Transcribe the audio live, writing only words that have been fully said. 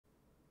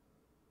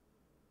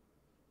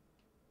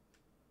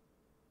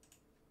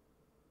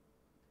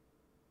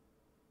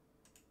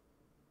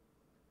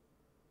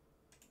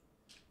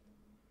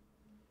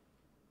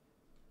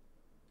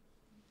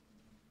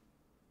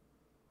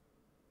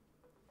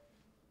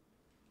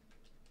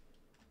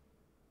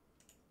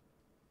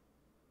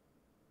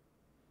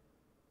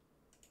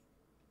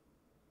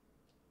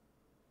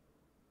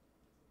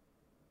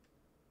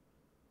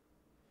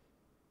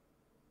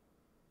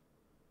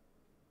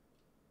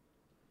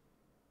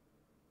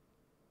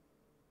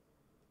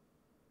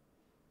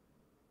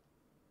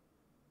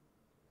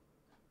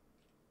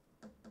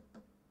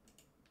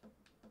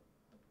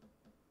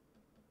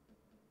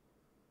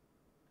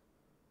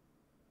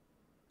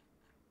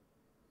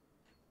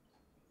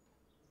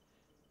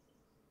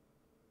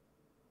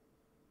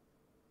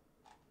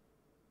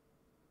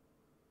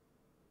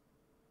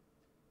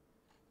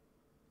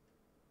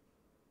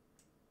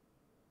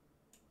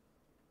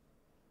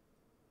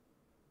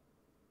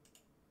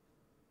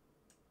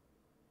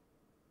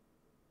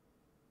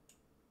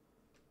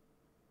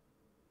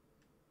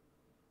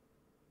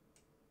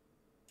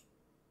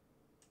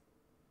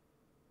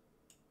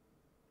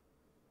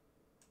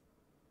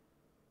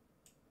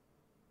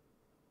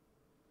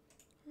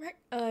Right,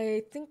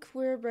 I think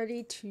we're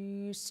ready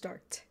to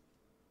start.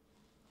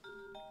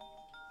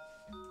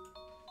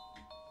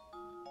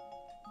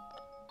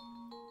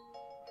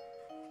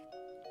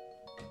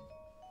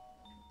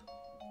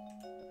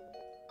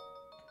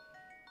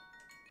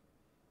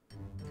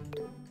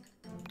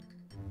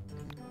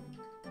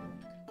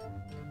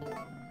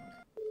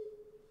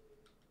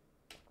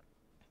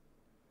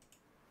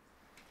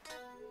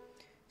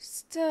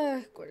 Just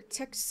going to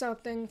check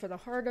something for the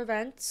hard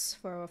events,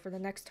 for the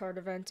next hard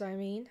event, I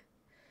mean.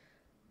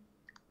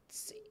 Let's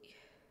see.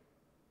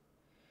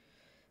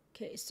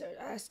 Okay, so it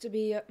has to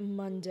be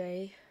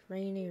Monday,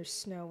 rainy or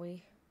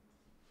snowy.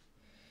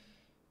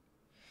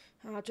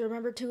 I'll have to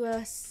remember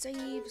to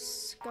save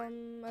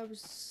scum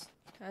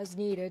as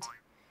needed.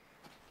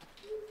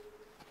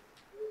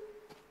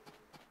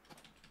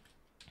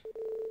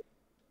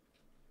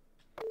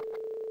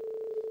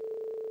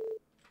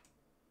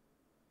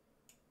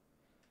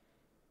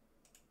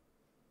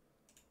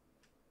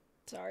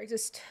 Sorry,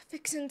 just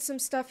fixing some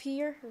stuff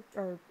here,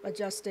 or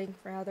adjusting,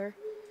 rather.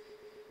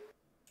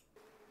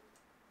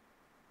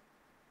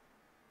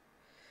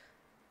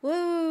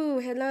 Woo,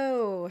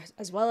 hello,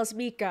 as well as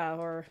Mika,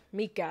 or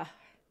Mika.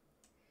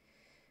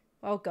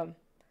 Welcome.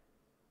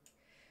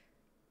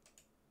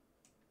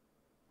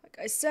 Like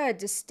I said,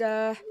 just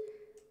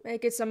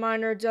making some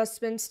minor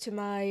adjustments to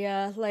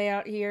my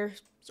layout here,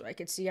 so I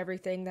can see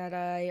everything that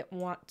I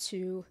want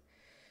to.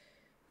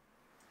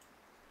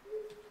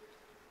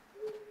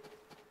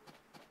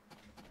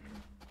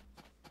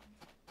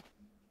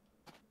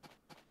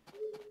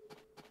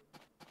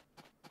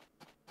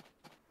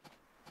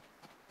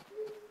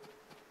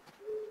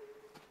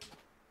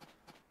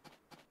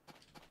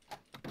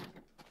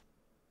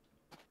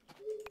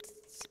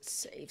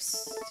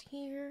 Saves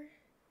here.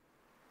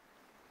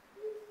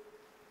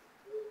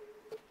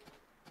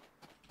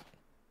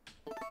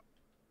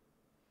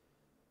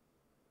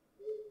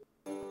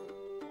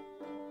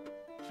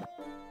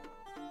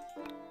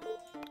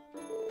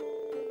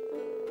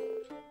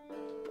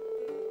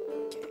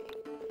 Okay,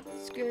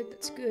 that's good,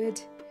 that's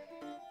good.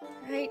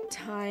 Right,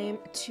 time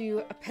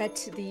to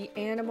pet the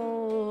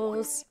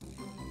animals.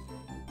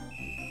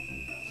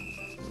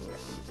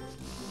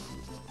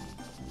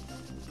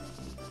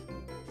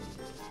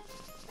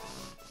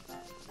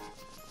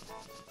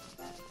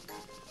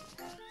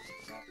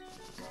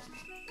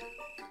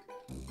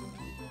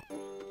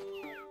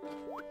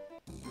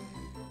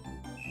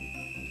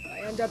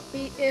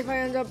 If I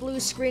end up blue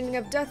screening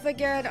of death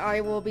again,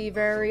 I will be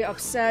very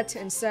upset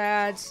and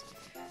sad. So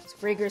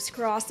fingers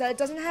crossed that it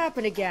doesn't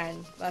happen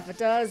again. But if it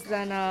does,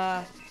 then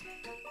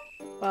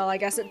well, I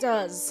guess it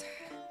does.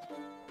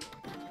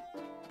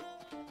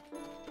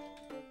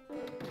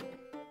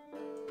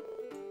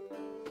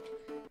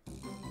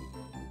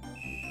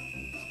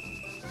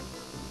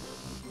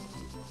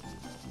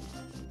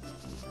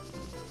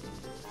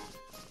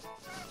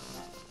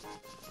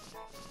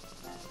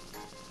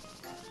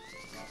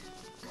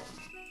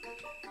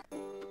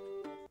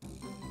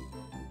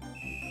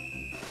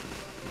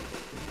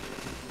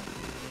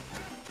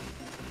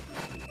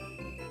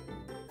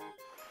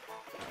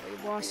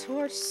 Wash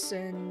horse,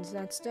 and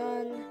that's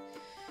done.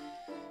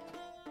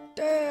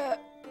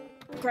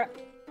 Crap.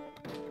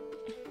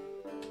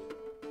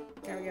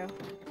 There we go.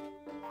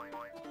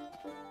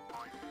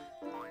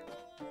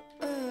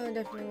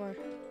 Definitely more.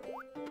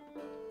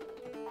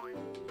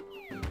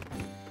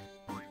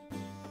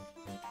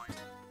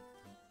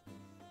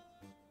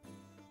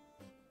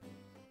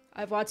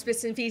 I've watched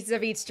bits and pieces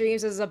of each stream,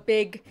 so there's a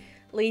big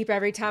leap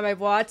every time I've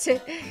watched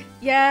it.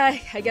 Yeah,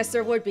 I guess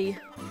there would be.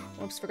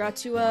 Oops, forgot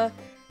to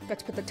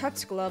put the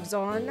touch gloves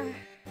on.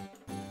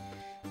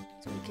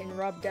 So we can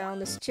rub down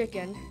this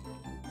chicken.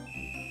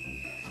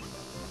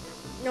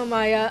 Know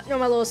my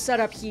little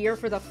setup here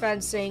for the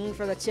fencing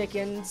for the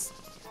chickens.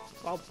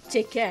 Well,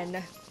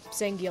 chicken,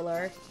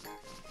 singular.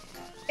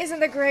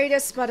 Isn't the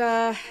greatest, but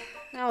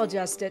I'll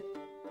adjust it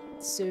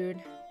soon.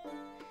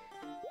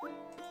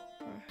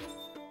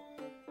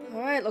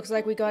 Alright, looks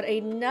like we got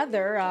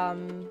another,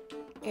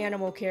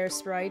 animal care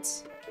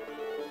sprite.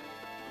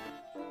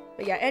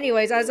 But yeah,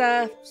 anyways,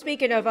 as,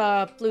 speaking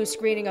of, blue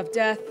screening of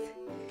death,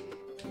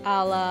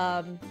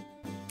 I'll,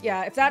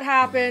 yeah, if that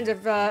happens,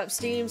 if,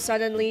 Steam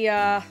suddenly,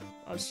 oh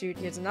shoot,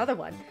 here's another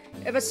one.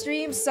 If the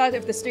stream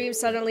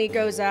suddenly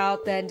goes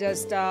out, then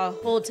just,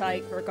 hold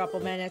tight for a couple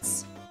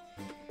minutes.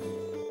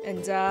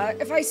 And,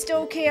 if I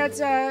still can't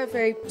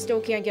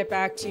get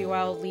back to you,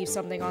 I'll leave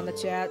something on the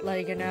chat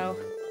letting you know.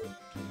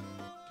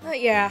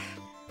 Yeah,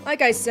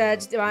 like I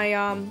said, my,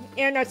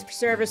 internet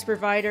service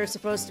provider is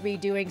supposed to be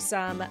doing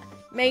some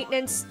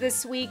maintenance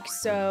this week,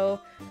 so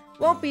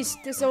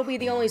this will be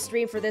the only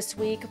stream for this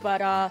week, but,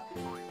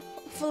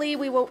 hopefully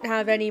we won't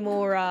have any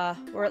more,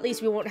 or at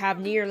least we won't have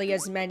nearly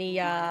as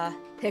many,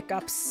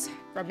 hiccups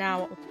from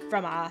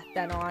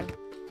then on.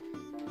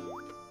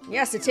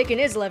 Yes, the chicken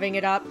is living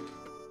it up.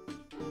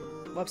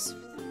 Whoops.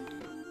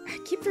 I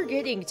keep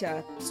forgetting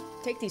to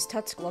take these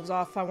touch gloves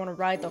off if I want to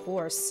ride the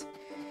horse.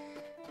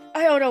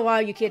 I don't know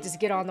why you can't just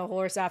get on the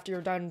horse after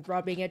you're done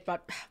rubbing it,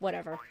 but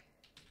whatever.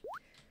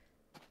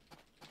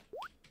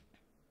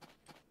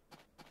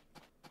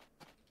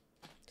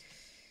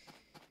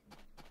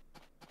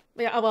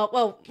 Yeah,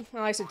 well,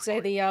 I should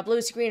say the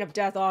blue screen of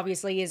death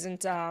obviously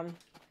isn't,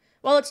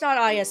 well, it's not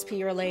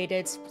ISP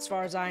related, as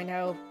far as I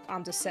know. I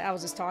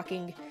was just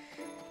talking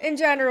in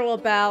general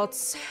about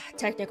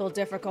technical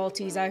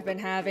difficulties I've been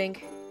having.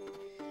 Here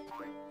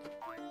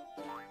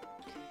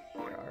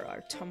are our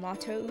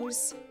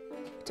tomatoes.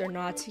 They're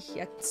not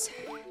yet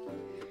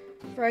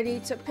ready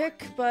to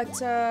pick, but,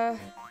 there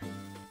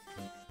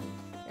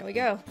we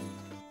go.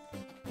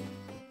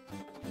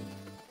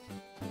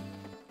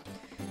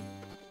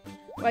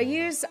 I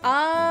use,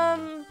 I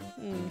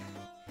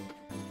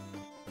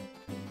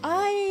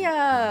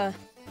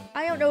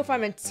don't know if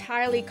I'm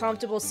entirely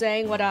comfortable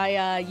saying what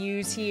I,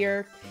 use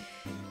here.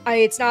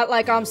 It's not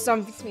like I'm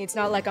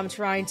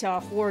trying to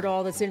hoard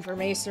all this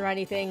information or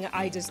anything.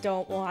 I just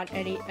don't want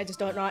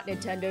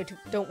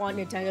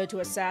Nintendo to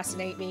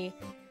assassinate me.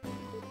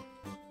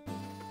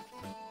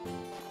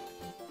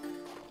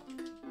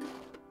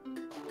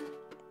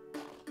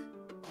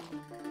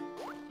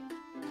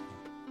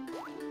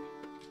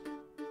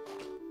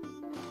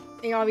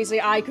 And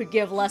obviously, I could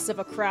give less of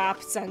a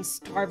crap since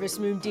Harvest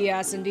Moon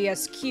DS and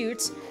DS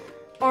Cute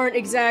aren't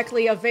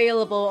exactly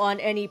available on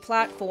any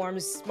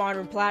platforms,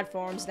 modern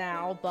platforms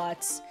now,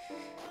 but,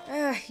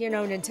 you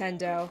know,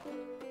 Nintendo.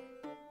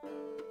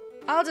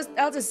 I'll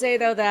just say,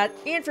 though,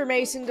 that the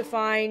information to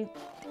find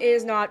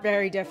is not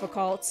very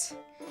difficult.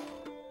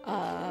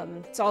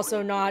 It's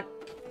also not,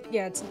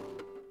 yeah,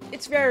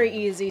 it's very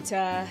easy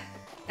to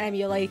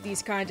emulate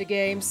these kind of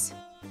games.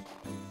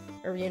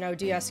 Or, you know,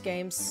 DS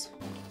games.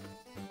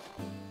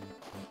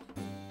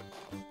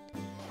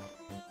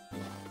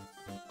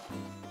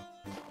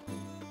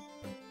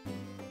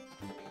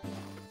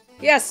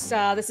 Yes,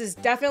 this is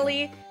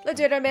definitely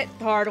legitimate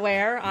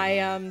hardware I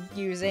am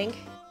using.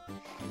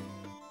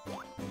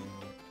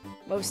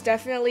 Most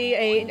definitely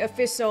an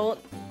official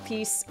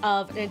piece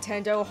of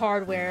Nintendo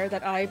hardware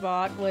that I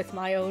bought with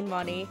my own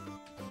money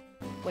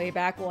way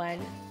back when.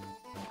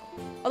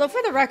 Although,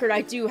 for the record,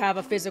 I do have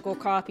a physical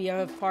copy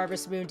of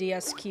Harvest Moon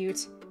DS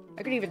Cute.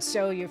 I could even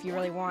show you if you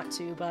really want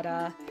to, but,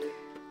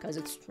 because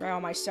it's right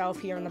on my shelf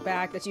here in the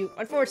back that you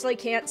unfortunately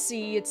can't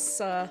see. It's,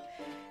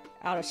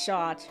 out of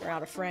shot, or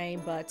out of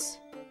frame, but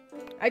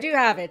I do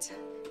have it.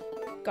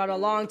 Got a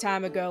long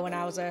time ago when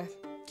I was a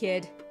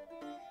kid.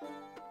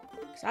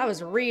 Because I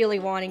was really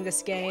wanting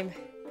this game.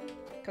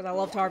 Because I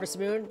loved Harvest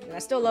Moon, and I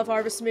still love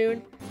Harvest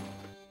Moon.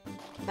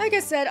 Like I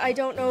said, I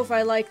don't know if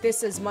I like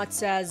this as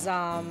much as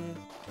I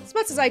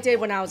did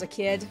when I was a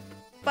kid.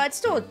 But it's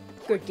still a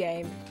good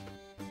game.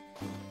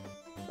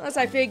 Plus,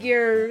 I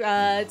figure,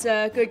 it's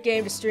a good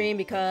game to stream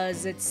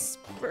because it's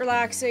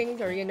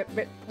relaxing, or, you know,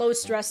 low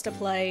stress to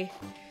play.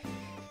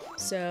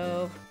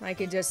 So, I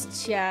can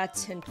just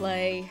chat and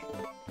play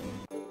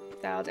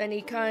without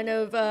any kind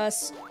of,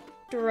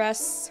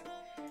 stress.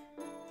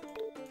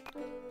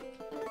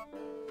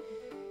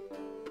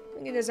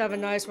 I can just have a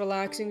nice,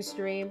 relaxing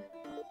stream.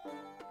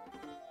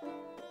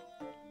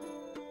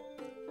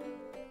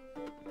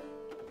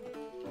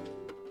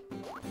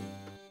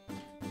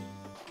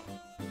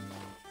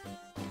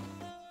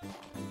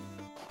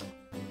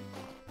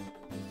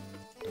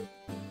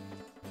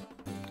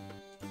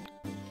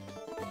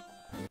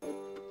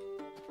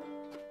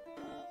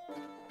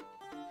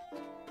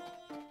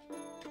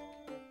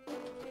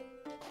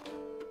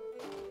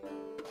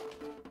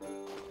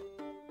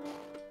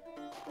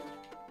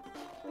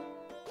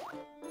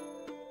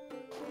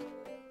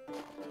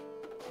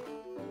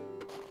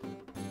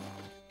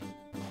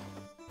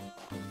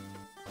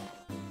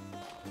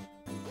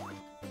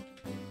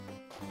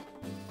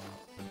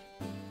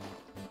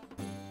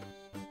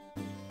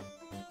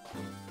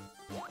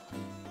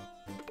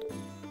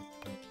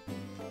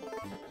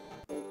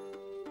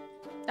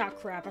 Ah,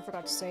 crap, I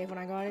forgot to save when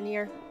I got in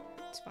here.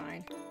 It's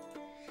fine.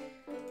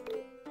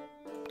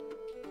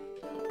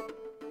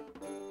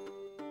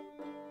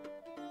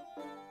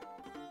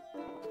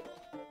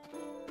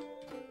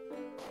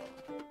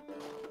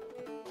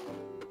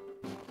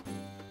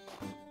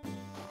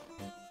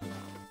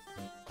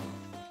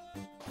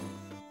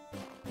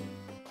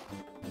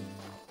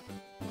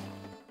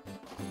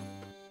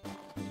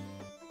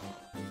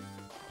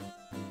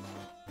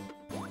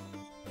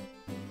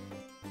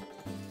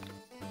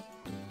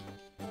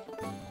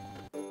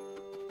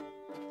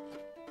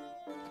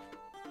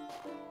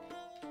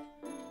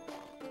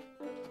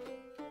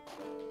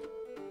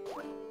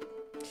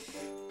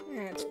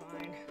 It's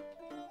fine.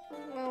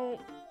 Well,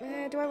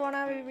 do I want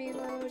to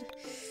reload?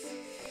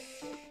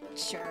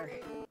 Sure.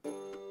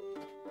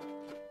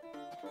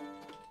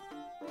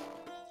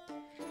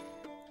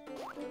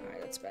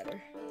 Alright, that's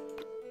better.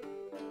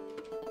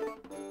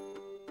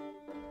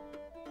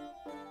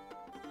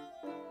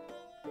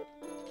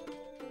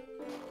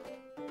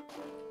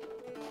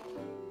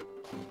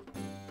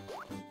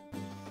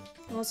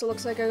 Also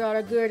looks like I got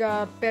a good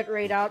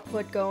bitrate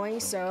output going,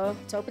 so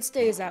let's hope it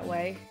stays that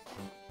way.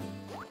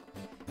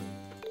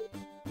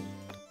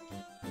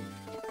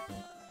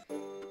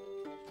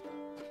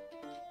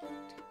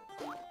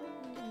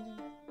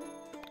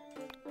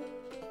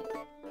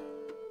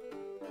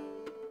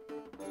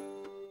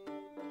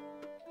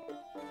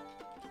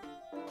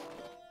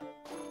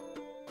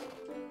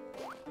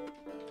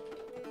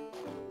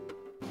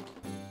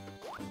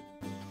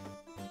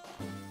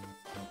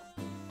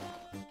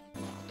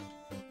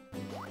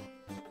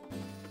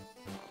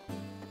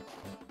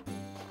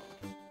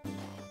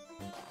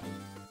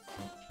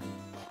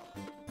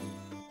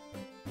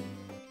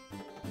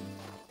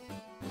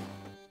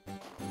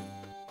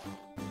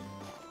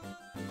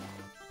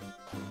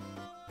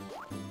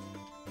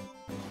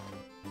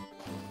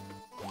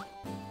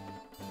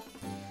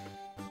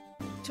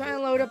 Trying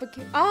to load up a...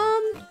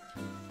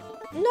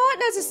 Not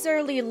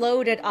necessarily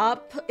load it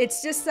up.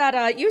 It's just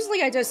that,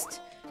 usually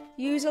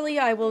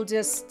I will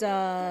just,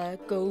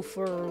 go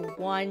for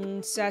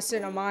one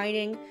session of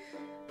mining.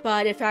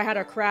 But if I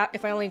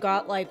only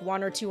got, like,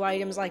 1 or 2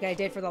 items like I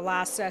did for the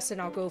last session,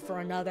 I'll go for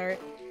another.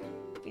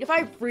 If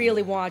I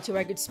really want to,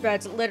 I could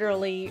spend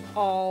literally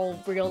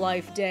all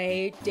real-life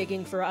day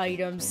digging for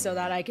items so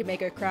that I could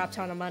make a crap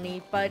ton of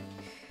money, but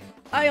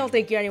I don't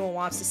think anyone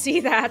wants to see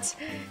that.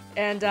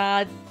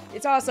 And,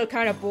 it's also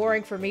kind of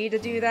boring for me to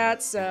do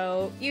that,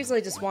 so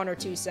usually just 1 or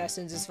 2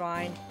 sessions is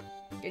fine.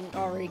 It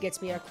already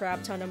gets me a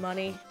crap ton of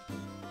money.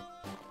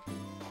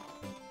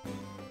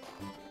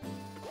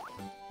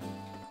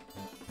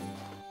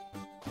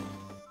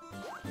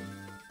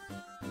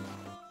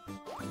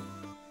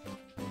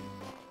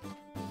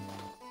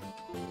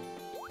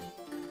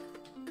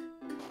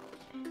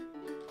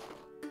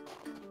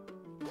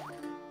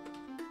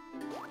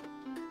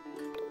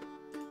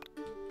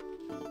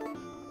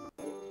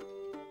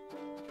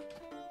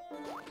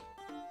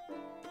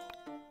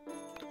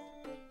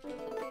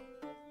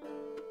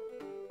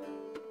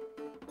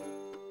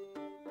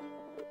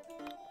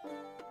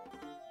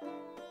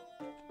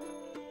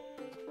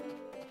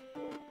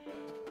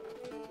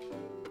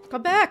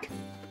 Come back!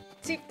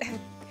 See,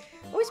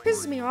 always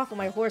pisses me off when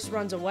my horse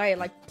runs away.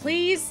 Like,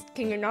 please,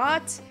 can you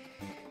not?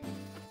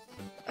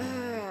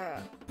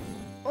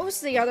 Most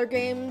of the other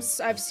games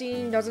I've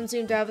seen doesn't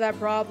seem to have that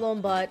problem,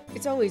 but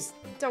it's always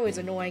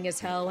annoying as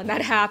hell when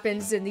that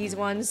happens in these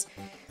ones.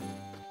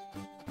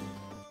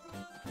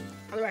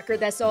 On the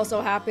record, this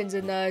also happens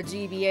in the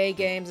GBA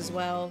games as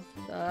well.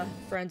 The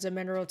Friends of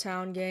Mineral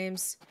Town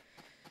games.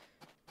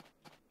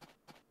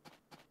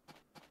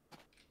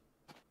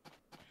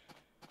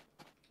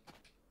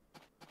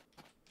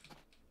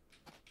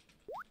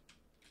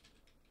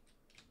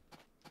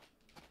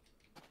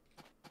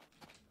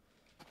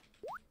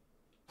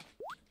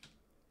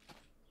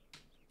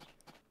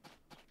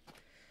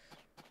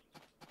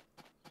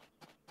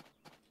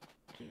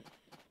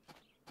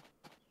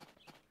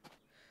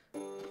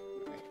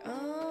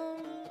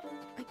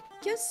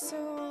 Guess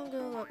I'll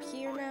go up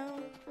here now,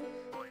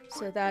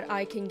 so that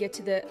I can get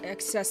to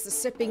access the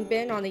shipping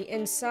bin on the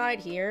inside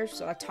here,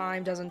 so that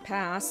time doesn't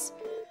pass.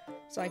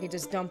 So I can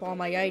just dump all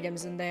my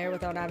items in there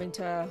without having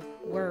to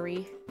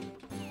worry.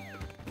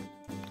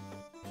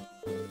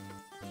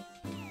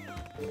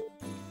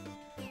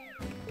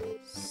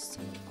 So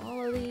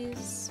all of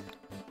these.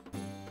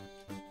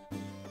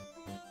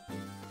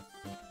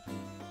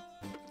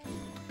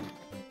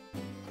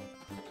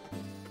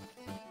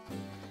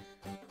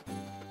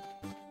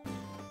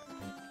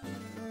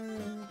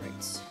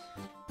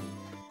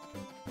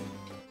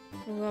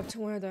 Go up to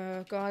where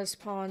the goddess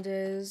pond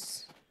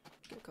is.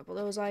 Get a couple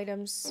of those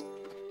items.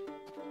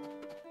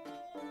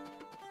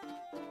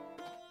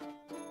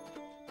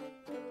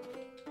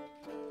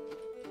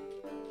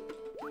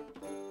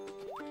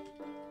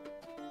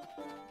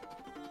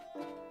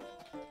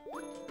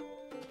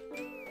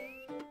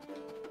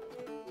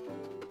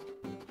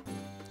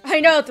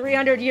 I know,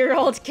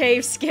 300-year-old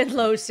cave skin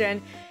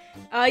lotion.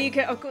 You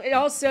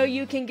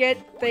can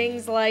get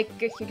things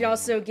like, you can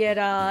also get,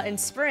 in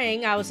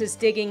spring, I was just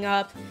digging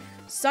up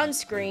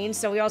sunscreen,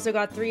 so we also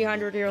got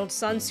 300-year-old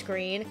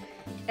sunscreen.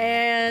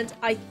 And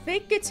I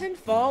think it's in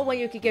fall when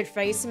you could get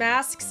face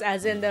masks,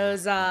 as in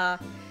those,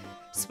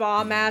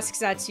 spa masks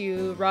that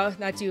you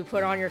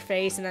put on your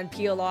face and then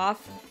peel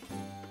off.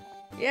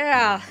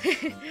 Yeah.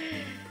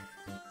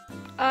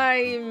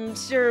 I'm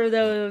sure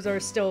those are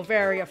still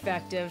very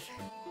effective.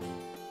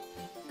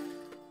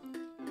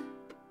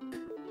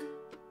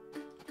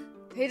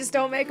 They just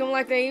don't make them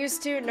like they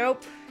used to?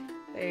 Nope.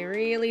 They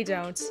really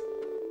don't.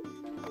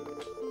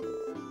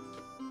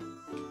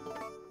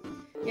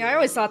 Yeah, I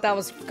always thought that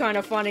was kind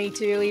of funny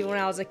too, even when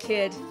I was a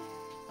kid.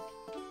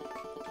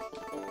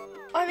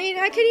 I mean,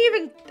 I can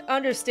even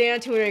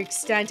understand to an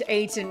extent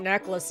ancient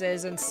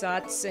necklaces and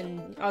such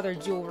and other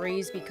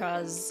jewelries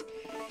because,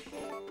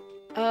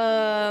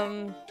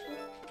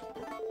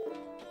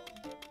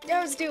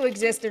 those do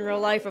exist in real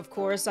life, of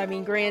course. I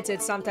mean,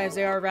 granted, sometimes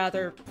they are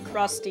rather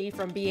crusty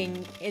from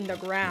being in the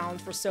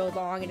ground for so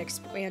long and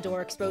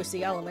or exposed to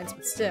the elements,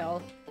 but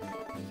still.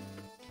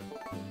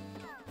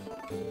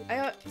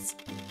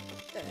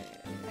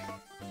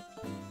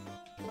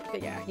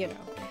 But yeah, you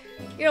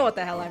know what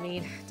the hell I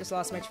mean. Just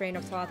lost my train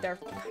of thought there.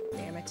 God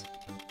damn it.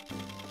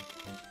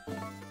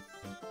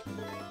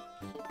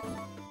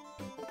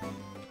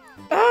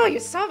 Oh, you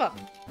son of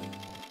a...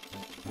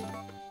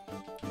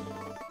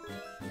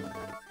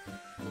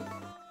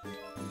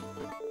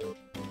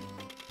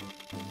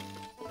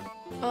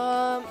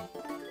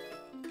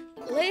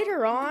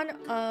 Later on,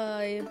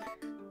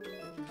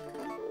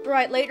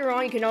 right, later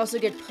on you can also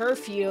get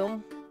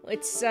perfume.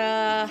 It's,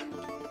 yeah,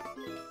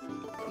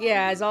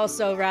 it's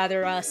also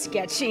rather,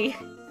 sketchy.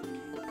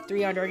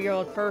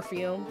 300-year-old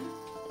perfume.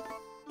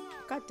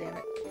 God damn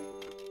it.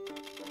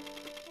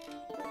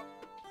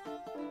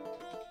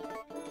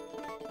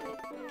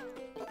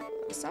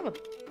 Son of a...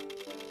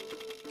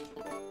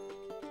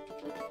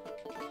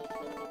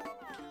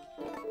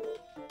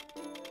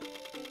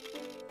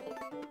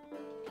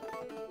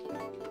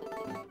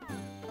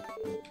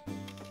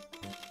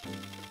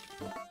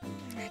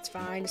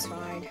 fine, it's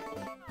fine.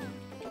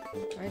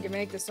 I can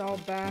make this all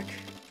back.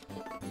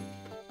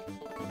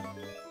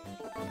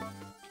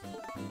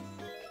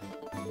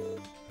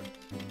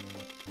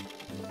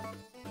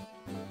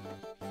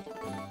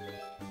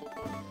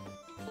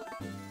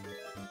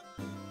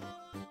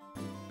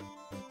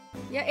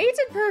 Yeah,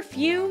 Ancient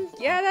Perfume.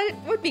 Yeah, that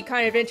would be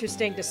kind of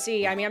interesting to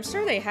see. I mean, I'm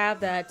sure they have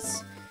that.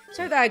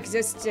 Sure that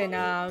exists in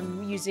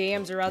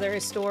museums or other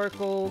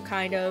historical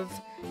kind of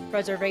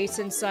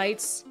preservation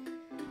sites.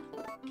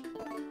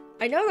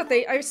 I know that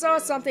I saw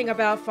something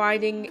about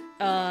finding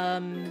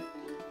an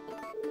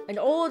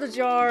old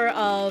jar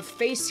of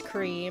face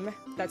cream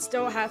that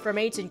still from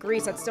ancient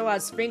Greece that still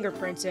has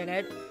fingerprints in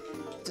it,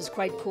 which is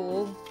quite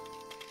cool.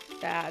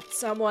 That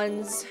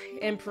someone's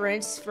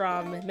imprints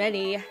from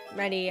many,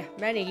 many,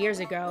 many years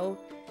ago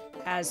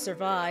has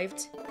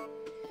survived.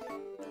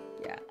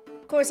 Yeah.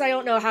 Of course, I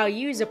don't know how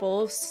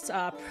usable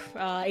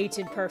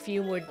Ancient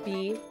Perfume would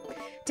be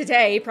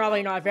today.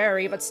 Probably not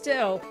very, but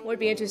still, would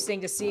be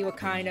interesting to see what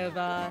kind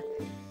of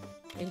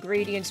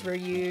ingredients were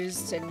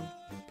used and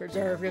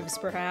preservatives,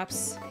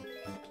 perhaps.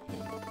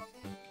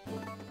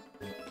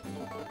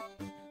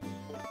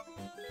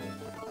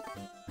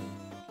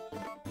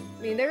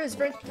 I mean,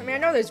 I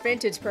know there's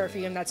vintage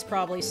perfume that's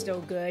probably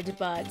still good,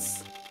 but,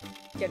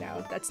 you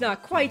know, that's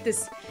not quite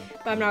this,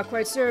 I'm not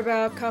quite sure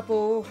about a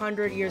couple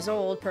 100 years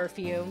old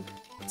perfume.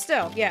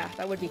 Still, yeah,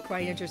 that would be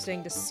quite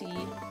interesting to see.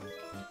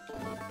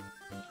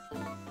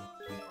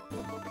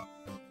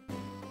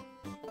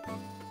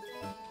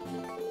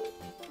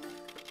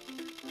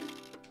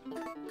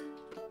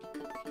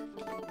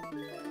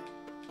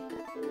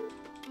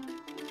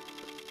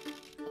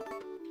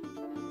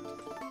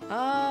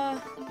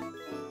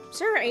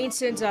 Sure,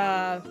 ancient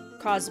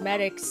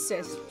cosmetics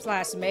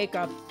 /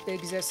 makeup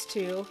exists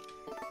too,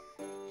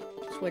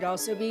 which would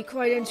also be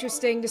quite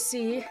interesting to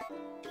see.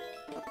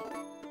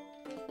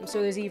 I'm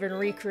sure there's even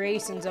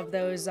recreations of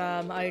those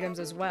items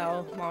as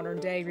well, modern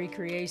day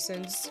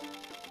recreations.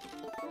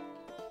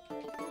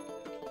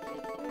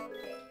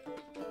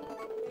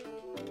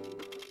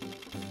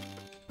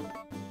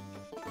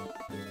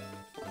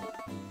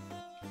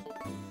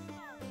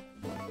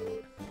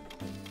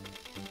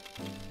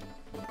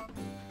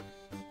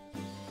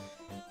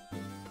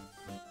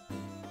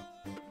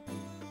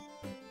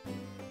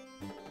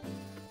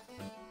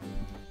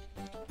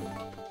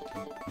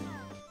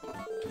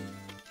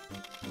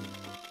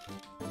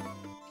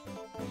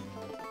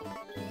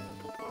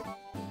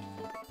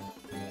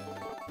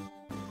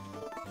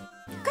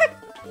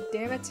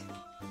 Damn it.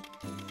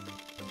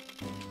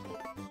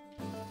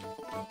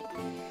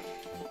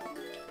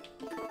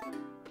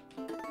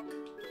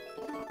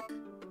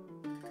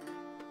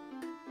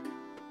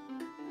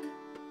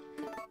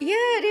 Yeah,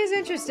 it is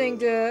interesting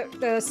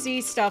to see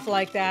stuff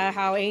like that,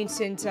 how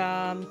ancient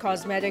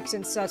cosmetics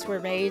and such were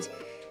made.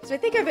 So I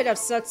think of it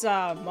as such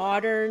a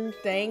modern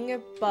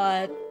thing,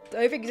 but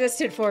they've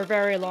existed for a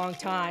very long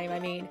time. I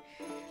mean,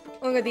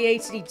 look at the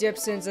ancient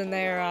Egyptians and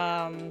their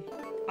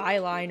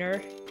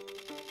eyeliner.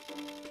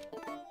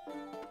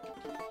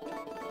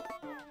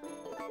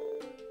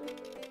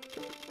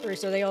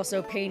 So they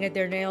also painted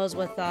their nails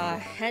with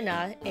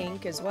henna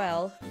ink as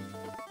well.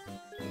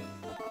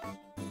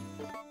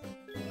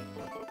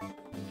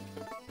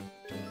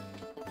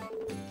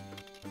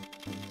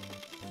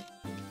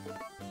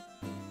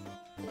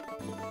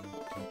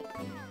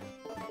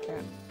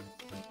 Yeah.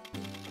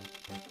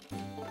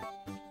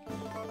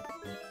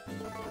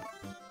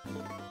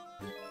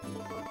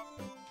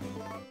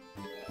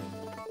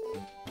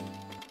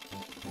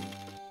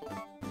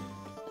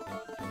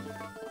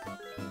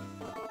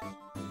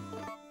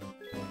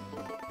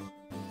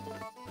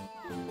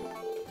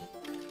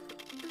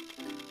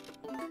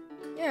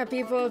 Yeah,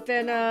 people have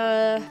been,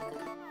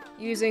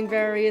 using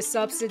various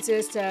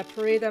substances to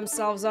free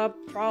themselves up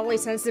probably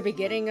since the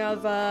beginning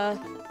of,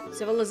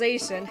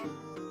 civilization.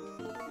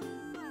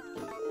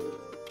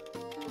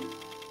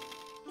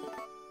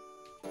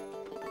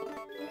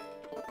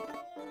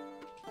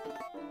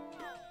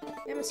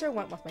 Yeah, it sort of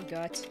went with my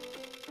gut.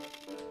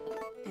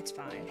 It's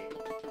fine.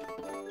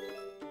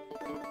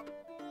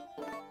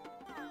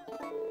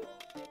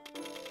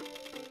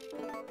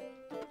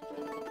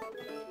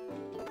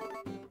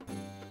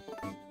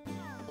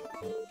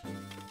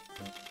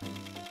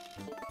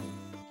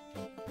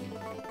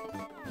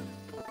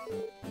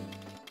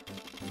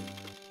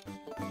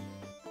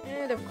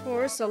 And of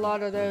course, a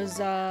lot of those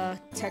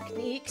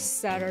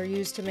techniques that are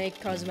used to make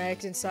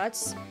cosmetics and such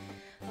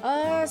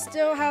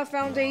still have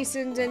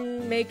foundations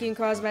in making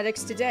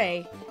cosmetics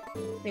today.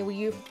 I mean,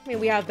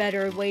 we have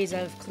better ways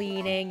of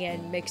cleaning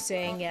and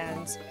mixing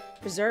and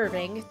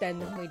preserving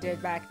than we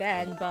did back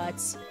then, but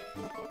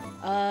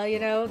you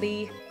know,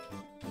 the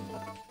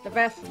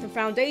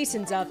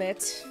foundations of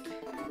it,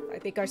 I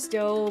think, are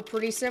still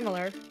pretty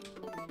similar.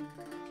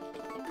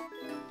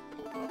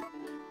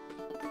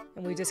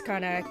 And we just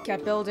kind of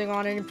kept building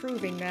on and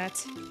improving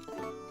that.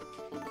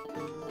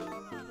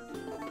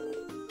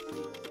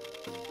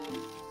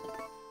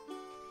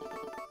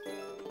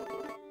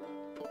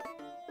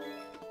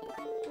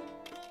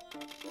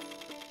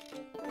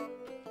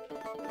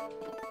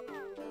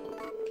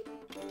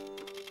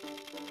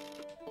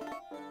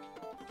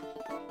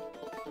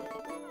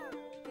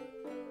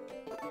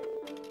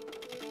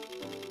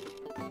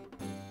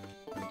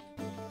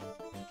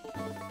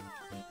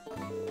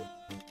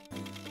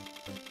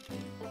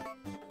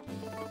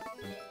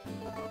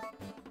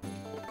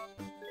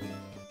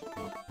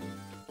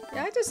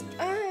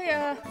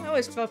 Yeah, I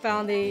always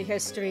found the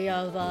history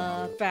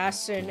of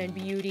fashion and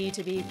beauty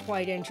to be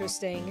quite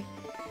interesting.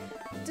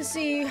 To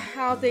see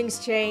how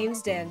things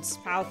changed and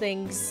how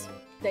things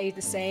stayed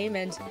the same,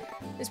 and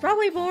it's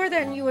probably more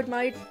than you would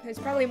might. It's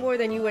probably more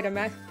than you would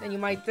than you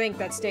might think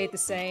that stayed the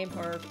same,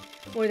 or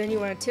more than you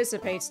would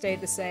anticipate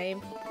stayed the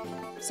same.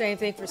 Same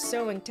thing for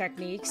sewing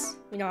techniques.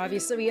 You know,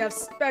 obviously we have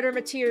better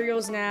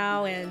materials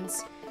now, and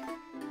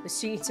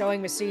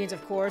sewing machines,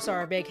 of course,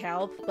 are a big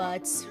help,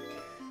 but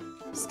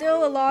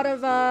still a lot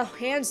of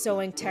hand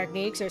sewing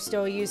techniques are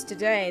still used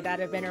today that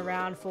have been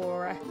around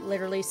for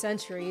literally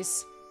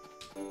centuries.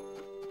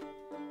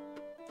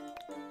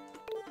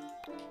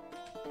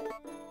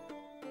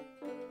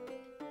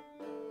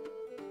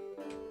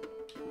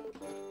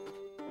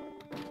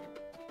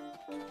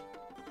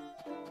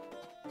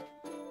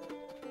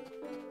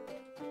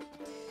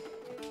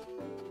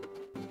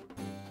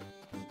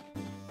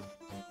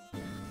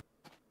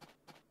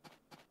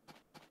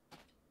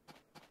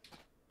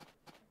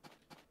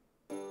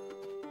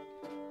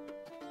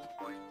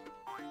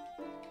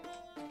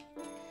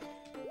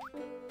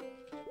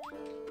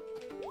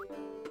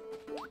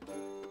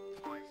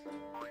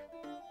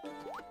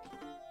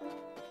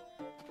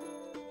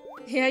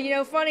 Yeah, you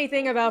know, funny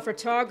thing about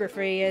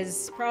photography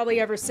is probably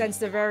ever since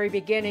the very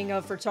beginning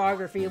of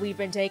photography, we've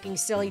been taking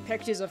silly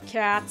pictures of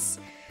cats.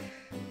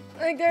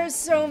 Like, there's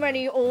so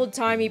many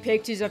old-timey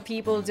pictures of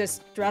people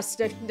just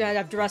that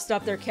have dressed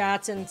up their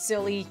cats in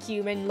silly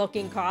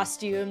human-looking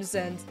costumes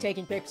and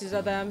taking pictures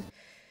of them.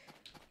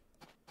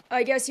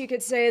 I guess you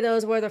could say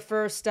those were the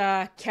first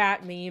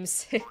cat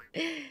memes.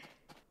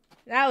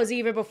 That was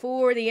even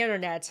before the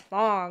internet.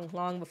 Long,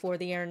 long before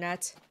the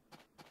internet.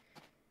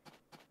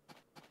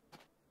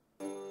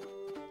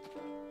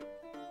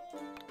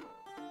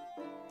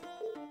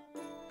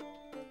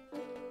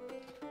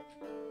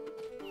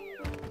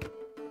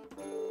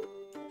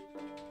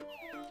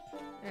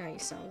 Ah, you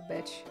son of a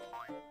bitch.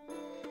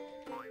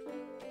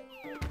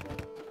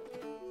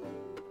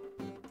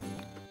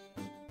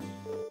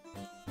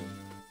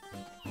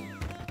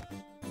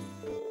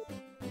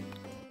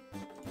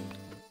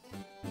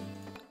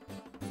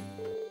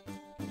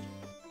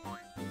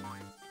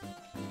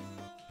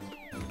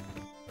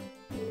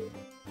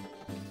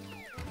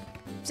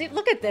 See,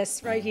 look at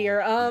this right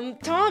here.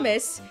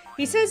 Thomas,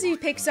 he says he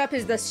picks up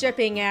the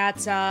shipping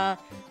at,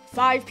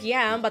 5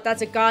 p.m., but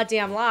that's a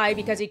goddamn lie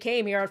because he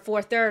came here at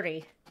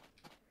 4:30.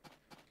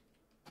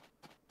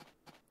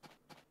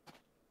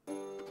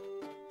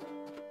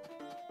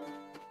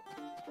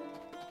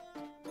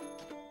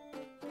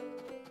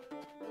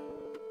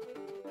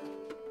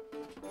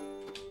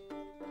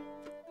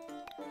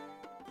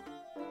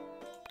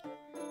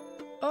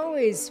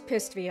 Always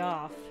pissed me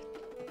off.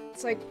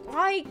 It's like,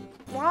 why?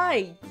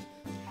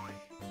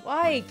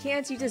 Why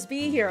can't you just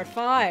be here at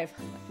 5?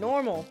 Like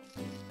normal.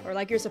 Or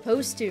like you're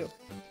supposed to?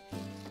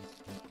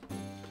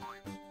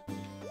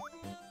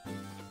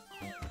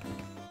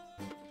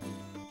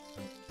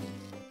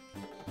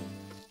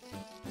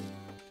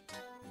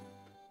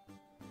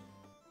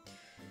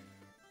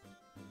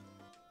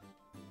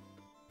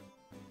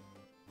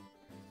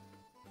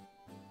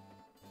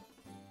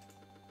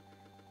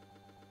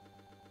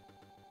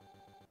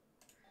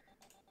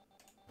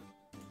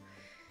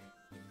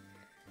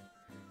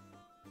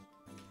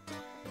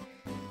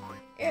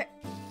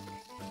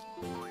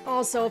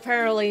 Also,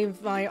 apparently,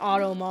 my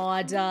auto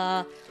mod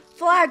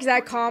flags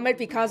that comment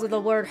because of the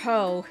word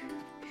hoe.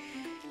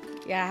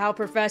 Yeah, how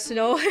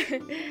professional.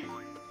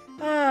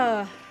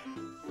 But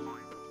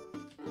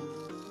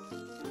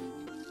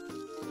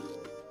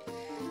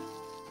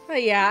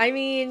yeah, I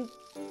mean,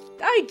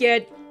 I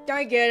get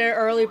it,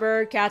 early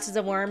bird catches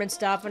a worm and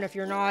stuff, and if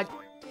you're not,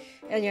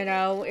 and you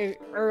know,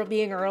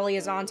 being early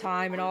is on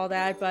time and all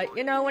that, but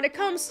you know, when it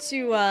comes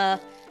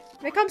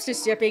to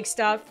shipping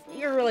stuff,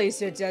 you really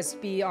should just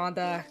be on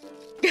the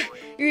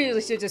you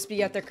really should just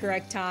be at the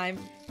correct time.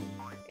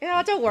 You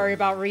know, don't worry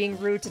about being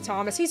rude to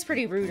Thomas. He's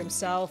pretty rude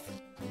himself.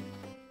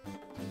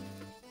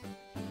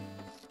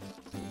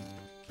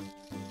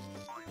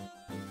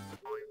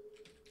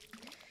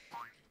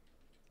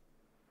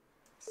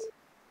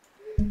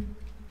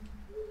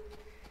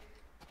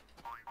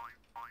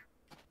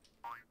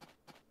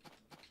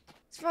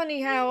 It's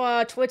funny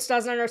how Twitch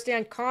doesn't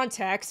understand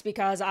context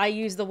because I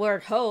use the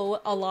word hoe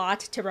a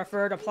lot to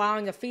refer to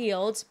plowing the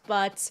fields,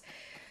 but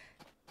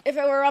if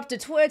it were up to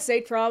Twitch,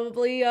 they'd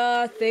probably,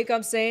 think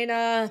I'm saying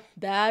a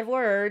bad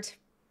word.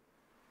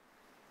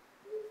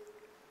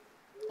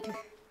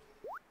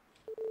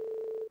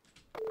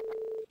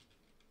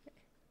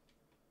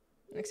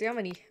 Let's see, how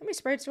many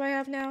sprites do I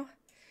have now?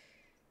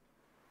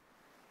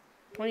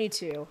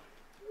 22.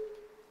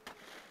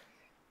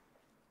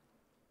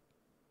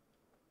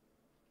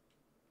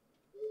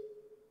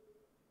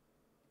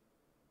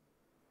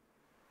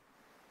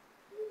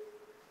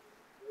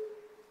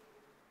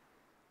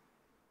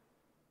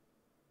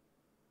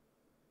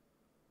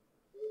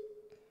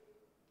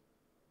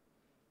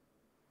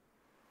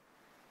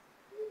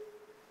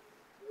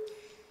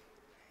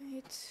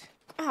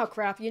 Oh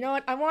crap, you know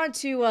what? I want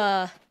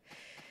to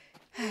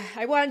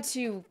I wanted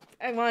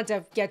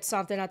to get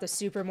something at the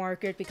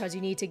supermarket because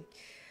you need to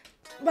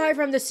buy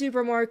from the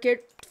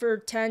supermarket for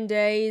 10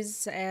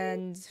 days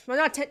and well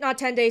not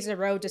 10 days in a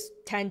row, just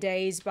 10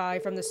 days buy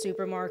from the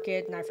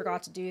supermarket and I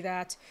forgot to do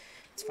that.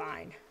 It's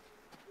fine.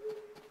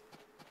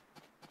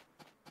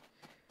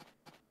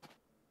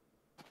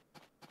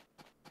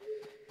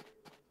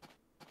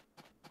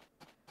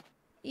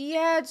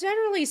 Yeah,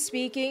 generally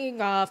speaking,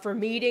 for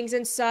meetings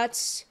and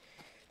such,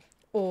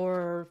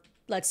 or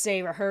let's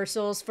say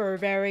rehearsals for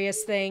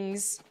various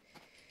things,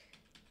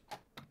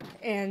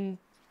 and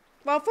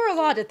well, for a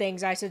lot of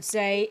things, I should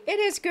say, it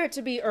is good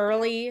to be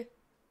early,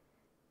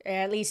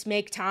 at least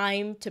make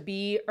time to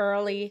be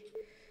early.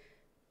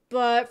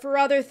 But for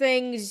other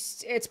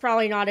things, it's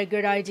probably not a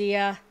good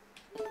idea.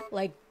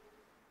 Like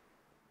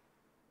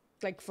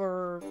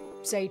for,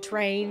 say,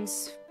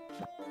 trains,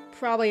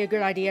 probably a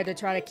good idea to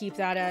try to keep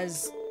that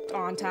as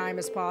on time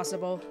as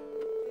possible.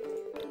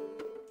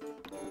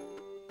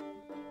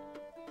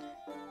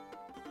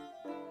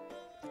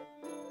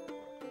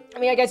 I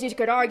mean, I guess you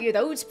could argue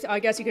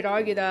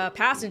the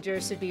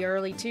passengers should be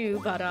early too,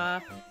 but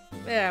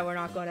yeah, we're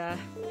not gonna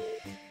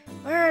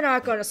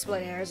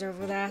split hairs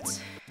over that.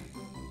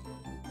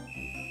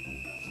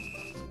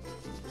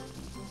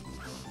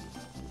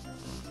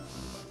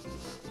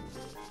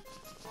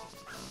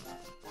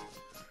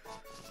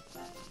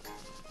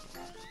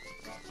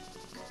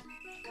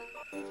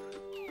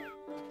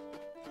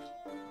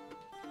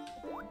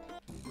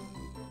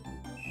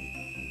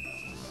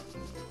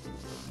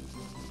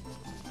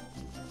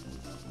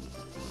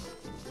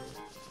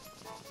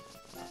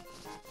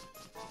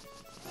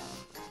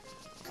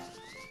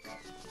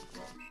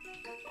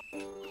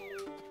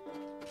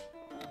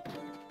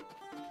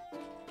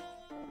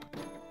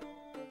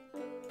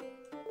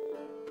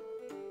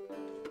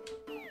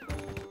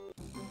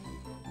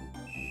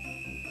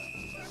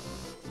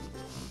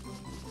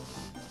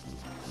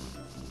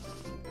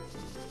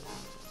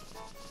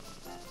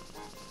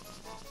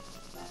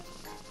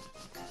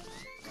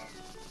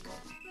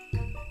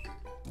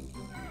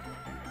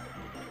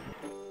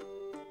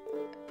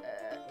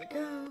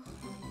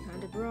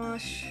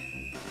 Brush.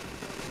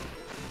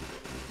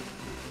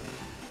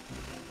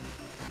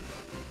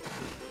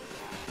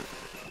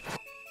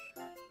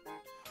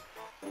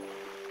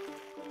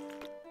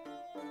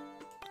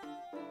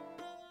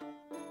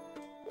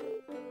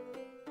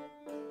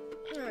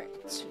 Alright,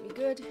 should be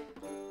good.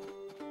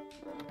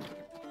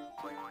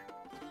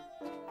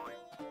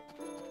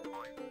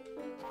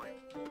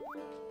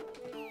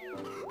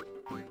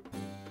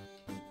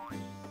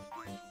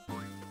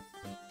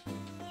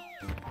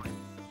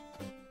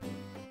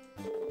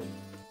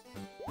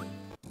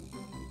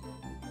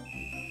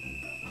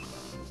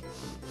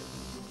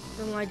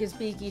 Don't like his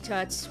beaky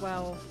touch,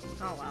 well,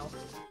 oh well.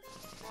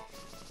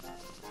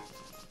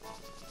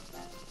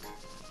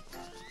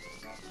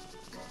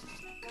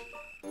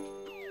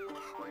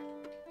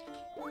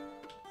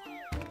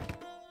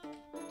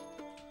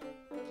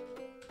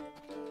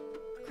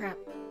 Crap.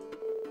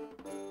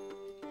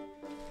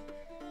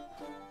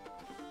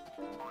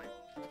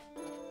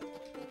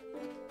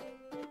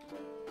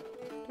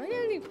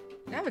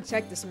 I haven't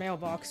checked this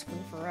mailbox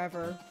for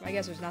forever. I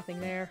guess there's nothing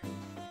there.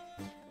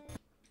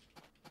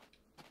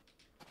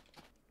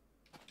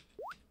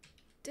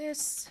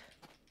 This.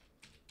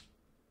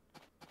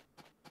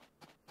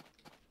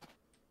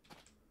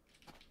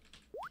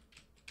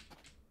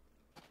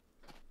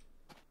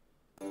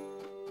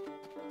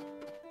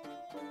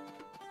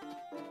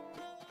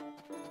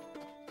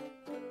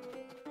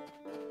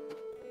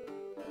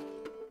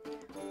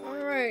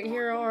 Alright,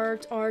 here are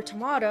our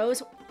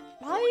tomatoes.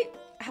 Why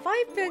have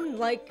I been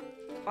like...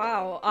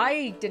 Wow,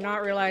 I did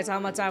not realize how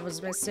much I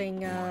was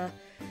missing,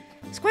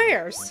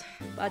 squares.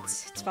 But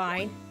it's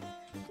fine.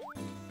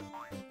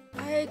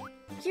 I'm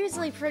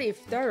usually pretty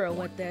thorough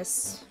with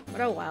this.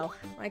 But oh well.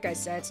 Like I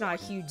said, it's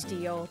not a huge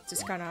deal. It's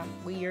just kind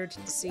of weird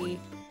to see.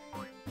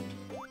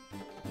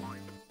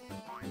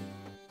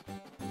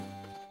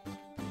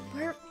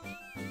 Where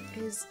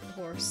is the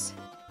horse?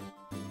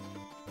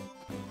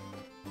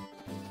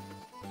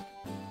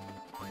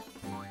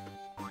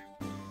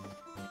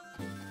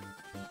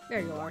 There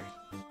you are.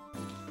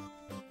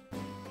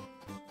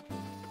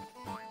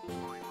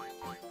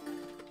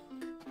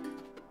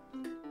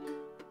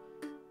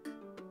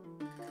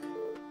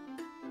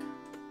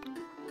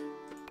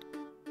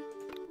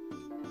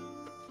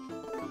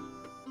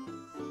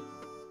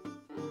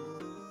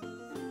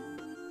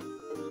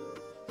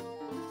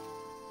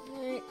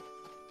 Alright.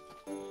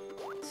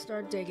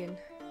 Start digging.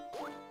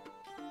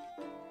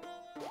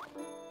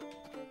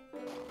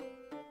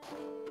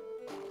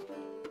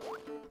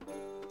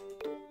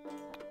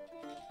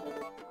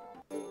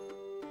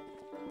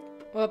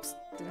 Whoops,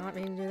 did not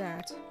mean to do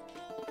that.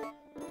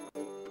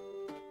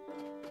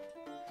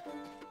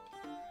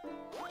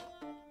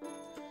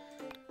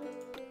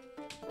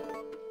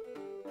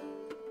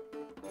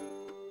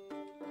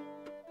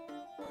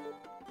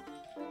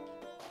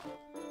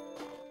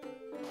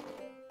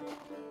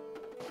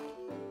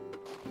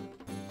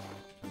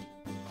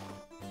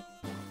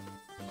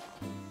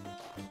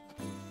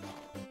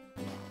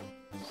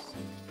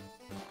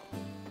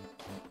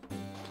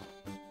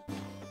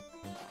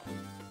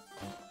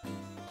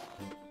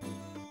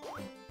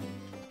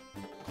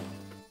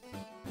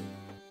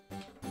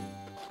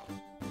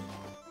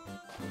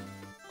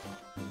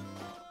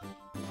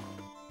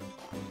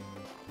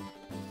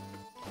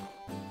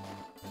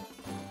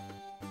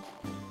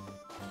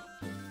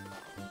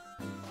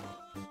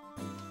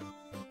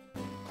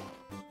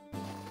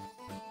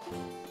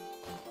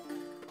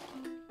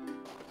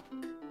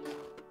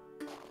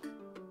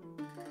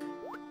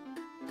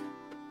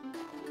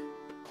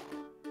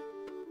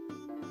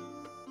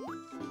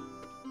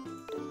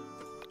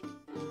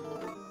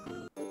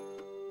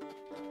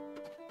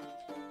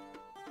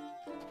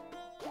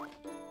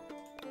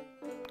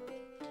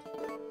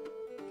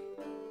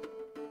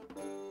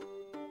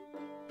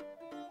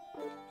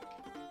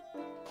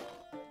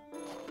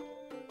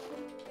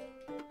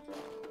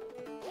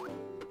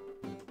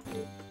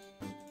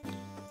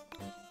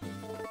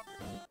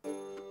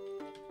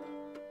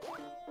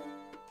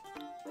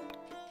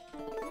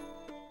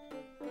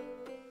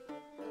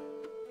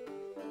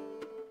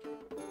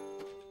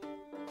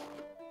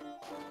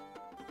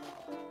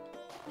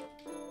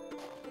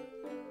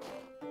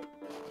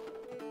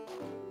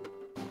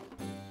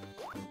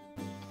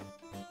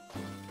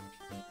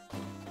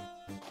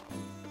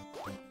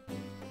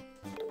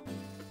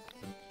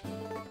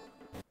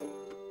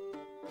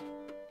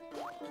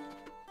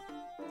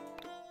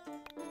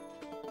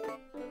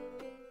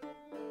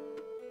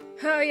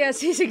 Oh yes,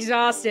 he's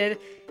exhausted.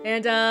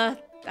 And,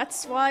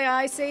 that's why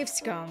I save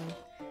Scum.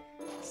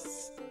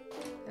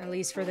 At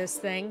least for this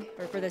thing,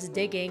 or for this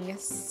digging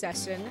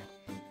session.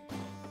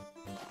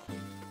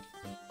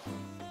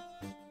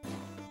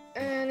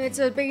 And it's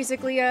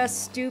basically a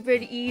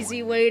stupid,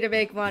 easy way to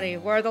make money.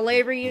 Where are the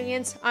labor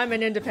unions? I'm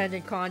an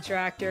independent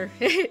contractor.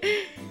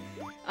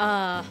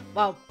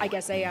 Well, I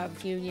guess they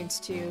have unions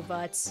too,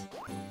 but...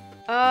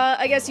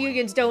 I guess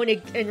unions don't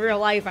in real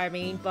life, I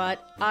mean, but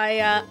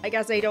I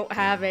guess they don't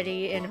have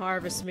any in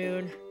Harvest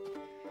Moon.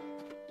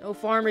 No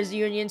farmers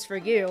unions for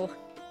you.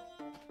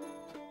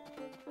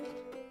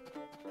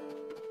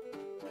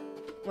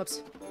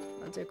 Whoops.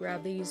 I want to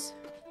grab these.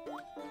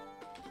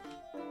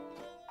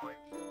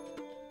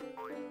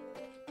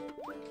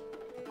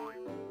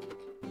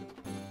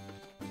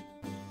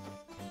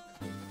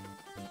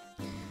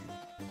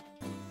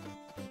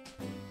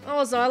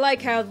 Also, I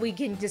like how we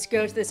can just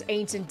go to this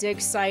ancient dig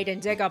site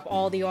and dig up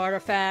all the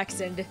artifacts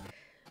and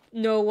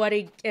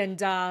nobody and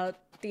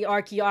the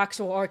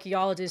actual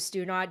archaeologists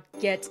do not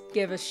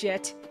give a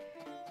shit.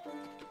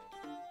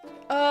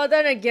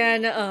 Then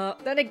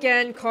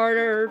again,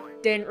 Carter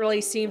didn't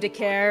really seem to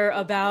care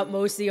about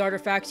most of the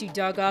artifacts you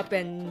dug up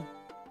in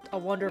A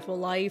Wonderful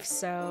Life,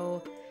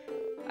 so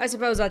I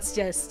suppose that's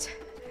just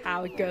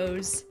how it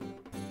goes.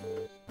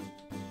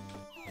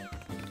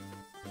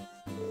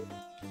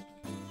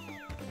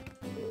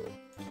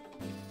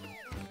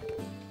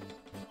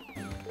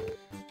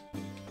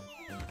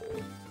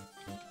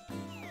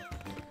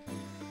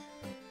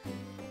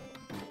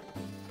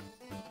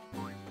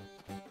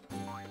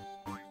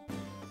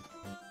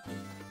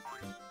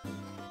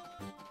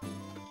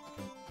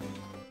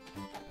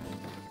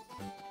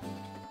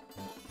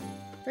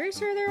 Very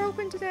sure they're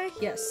open today?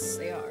 Yes,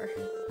 they are.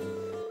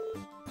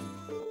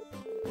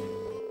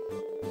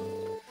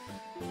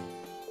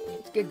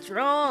 Let's get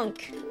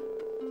drunk!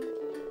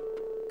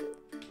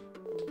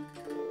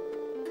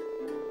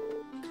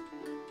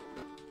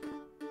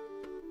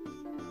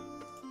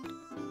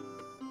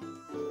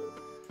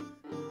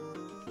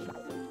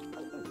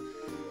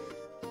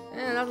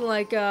 Nothing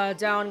like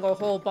downing a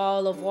whole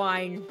bottle of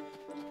wine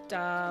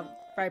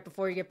right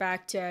before you get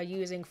back to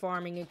using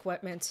farming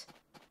equipment.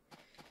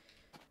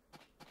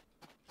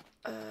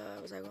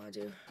 What was I gonna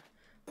do?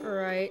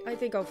 Alright, I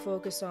think I'll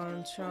focus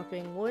on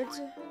chopping wood.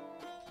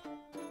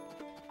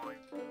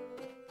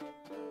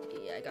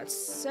 Yeah, I got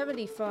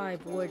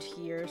 75 wood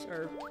here,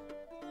 or...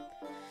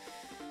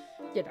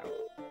 you know...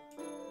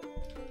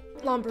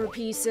 lumber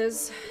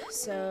pieces,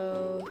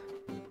 so...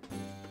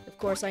 of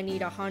course I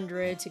need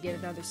 100 to get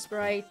another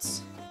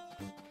sprite.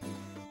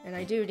 And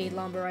I do need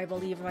lumber, I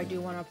believe, if I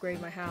do want to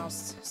upgrade my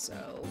house,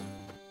 so...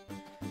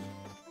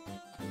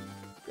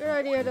 good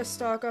idea to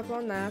stock up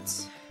on that.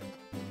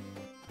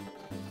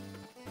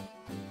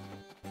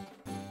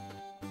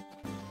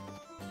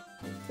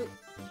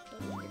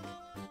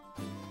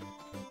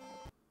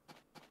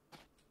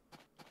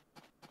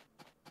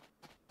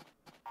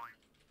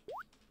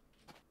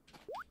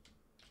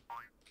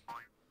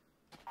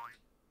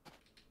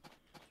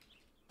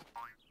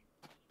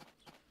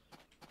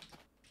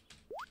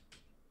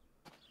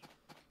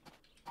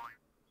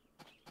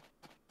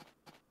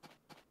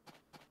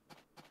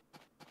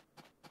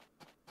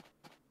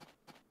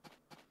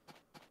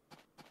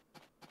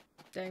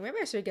 Dang, maybe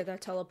I should get that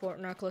teleport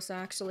necklace,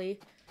 actually.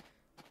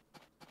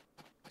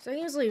 Because I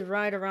usually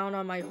ride around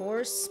on my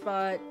horse,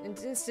 but in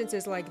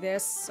instances like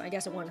this, I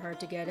guess it wouldn't hurt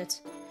to get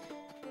it.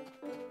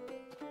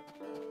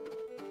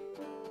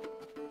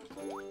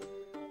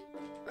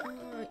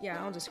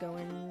 Yeah, I'll just go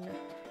in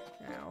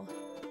now.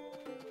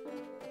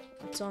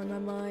 What's on my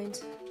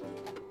mind?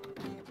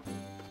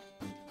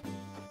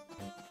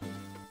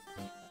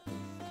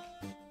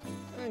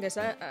 I guess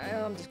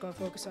I'm just gonna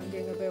focus on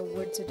getting a bit of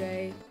wood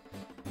today.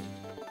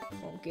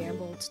 Won't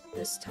gamble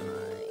this time.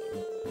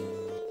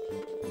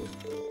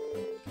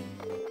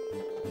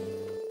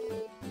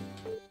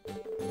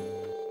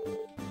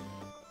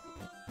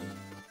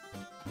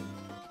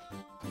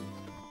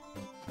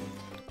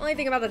 Only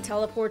thing about the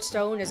teleport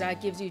stone is that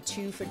it gives you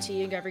 2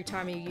 fatigue every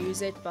time you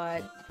use it,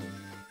 but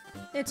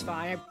it's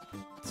fine.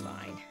 It's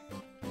fine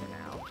for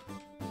now.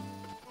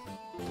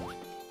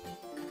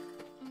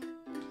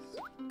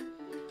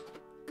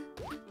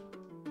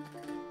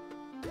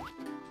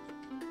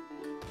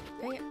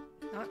 Dang it,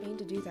 not mean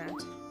to do that.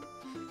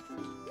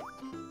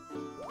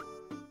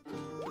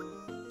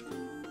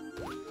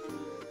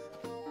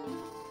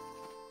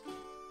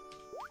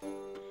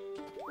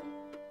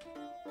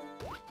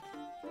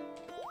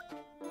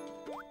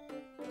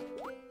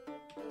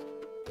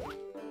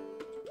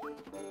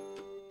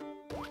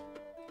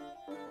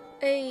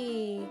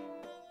 Hey!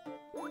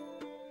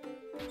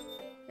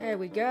 There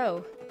we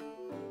go.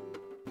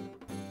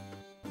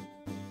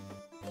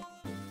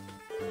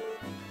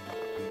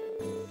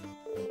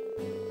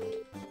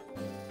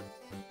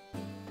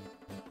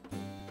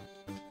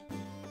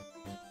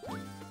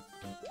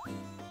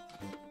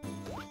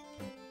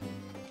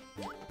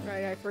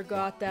 Right, I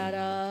forgot that,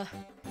 I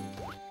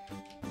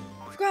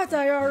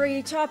I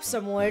already chopped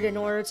some wood in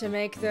order to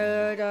make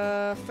the,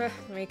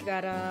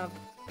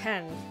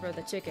 pen for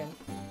the chicken.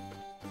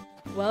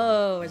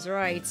 Whoa, is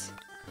right. So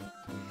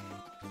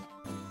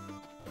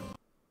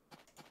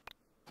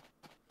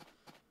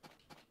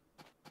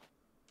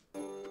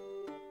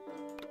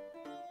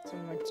what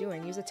am I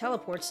doing? Use a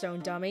teleport stone,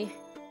 dummy.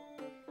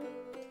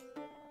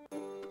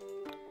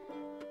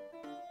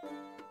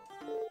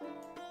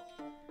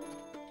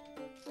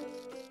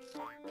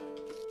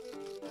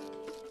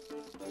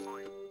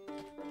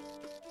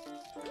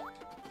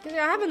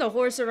 Yeah, having the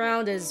horse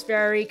around is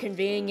very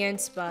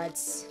convenient, but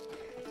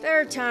there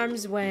are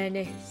times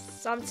when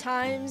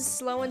sometimes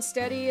slow and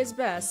steady is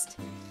best.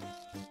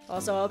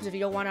 Also helps if you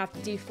don't want to have to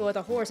deal with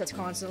a horse that's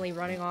constantly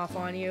running off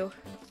on you.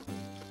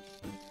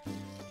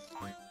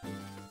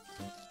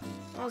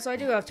 Also, I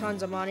do have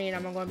tons of money, and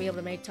I'm not going to be able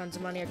to make tons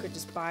of money. I could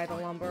just buy the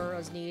lumber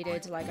as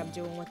needed, like I'm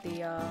doing with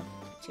the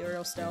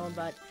material stone,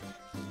 but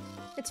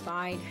it's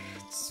fine.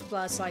 It's,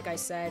 plus, like I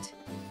said,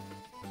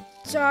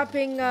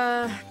 chopping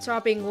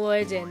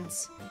wood and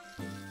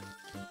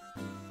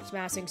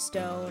smashing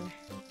stone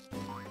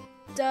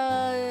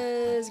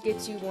does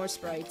get you more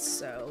sprites,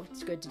 so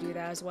it's good to do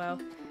that as well.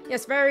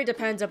 Yes, very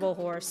dependable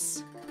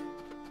horse.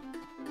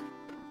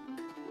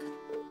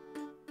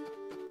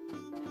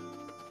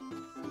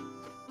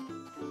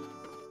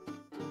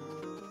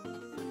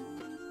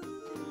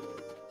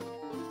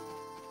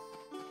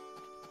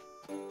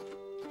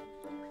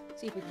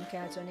 See if we can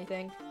catch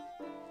anything.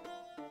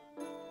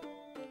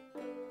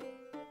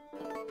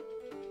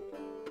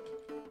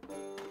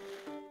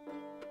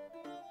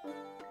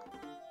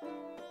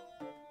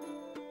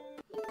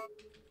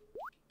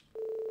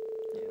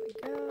 There we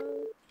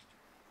go.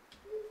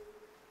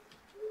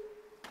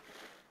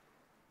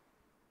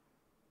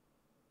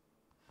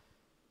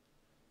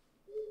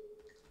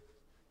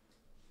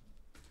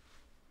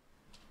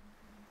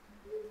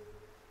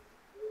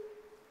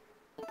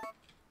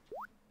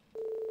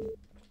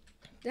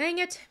 Dang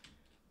it!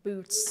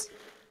 Boots.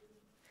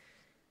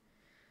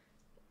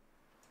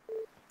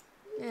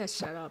 Yeah,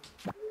 shut up.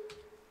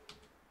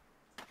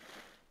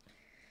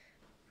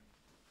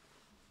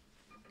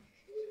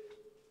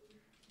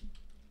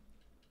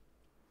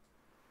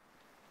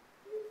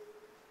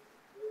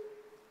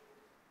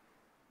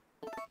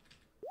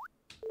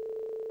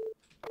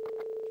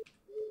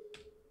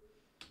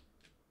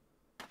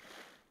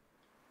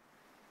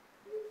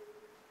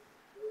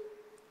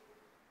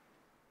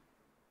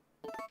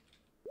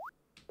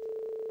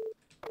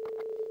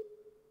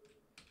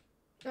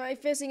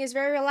 Fishing is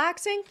very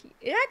relaxing.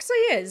 It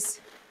actually is.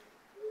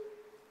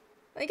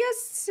 I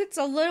guess it's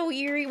a little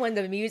eerie when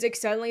the music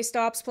suddenly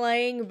stops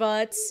playing,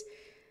 but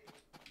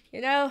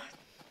you know,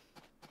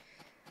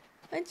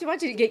 once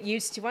you get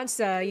used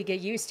to, you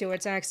get used to it,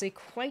 it's actually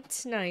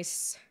quite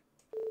nice.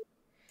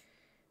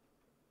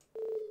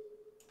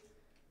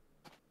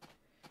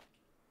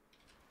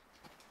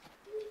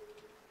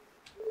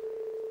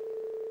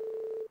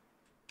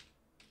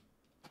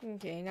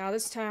 Okay, now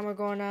this time we're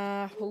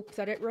gonna hope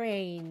that it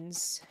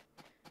rains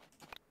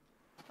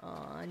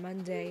on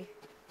Monday.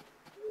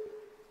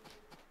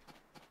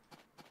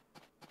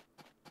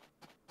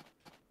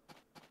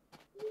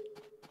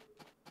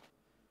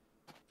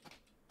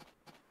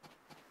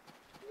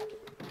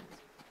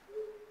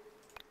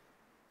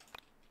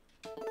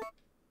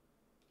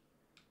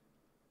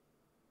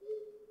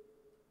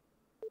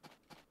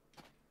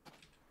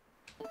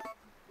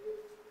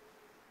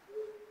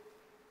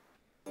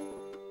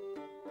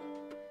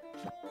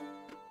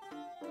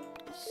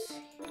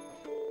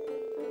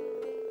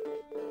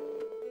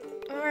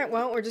 Alright,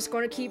 well, we're just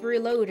going to keep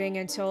reloading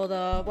until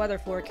the weather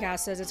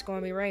forecast says it's going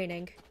to be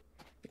raining.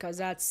 Because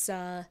that's,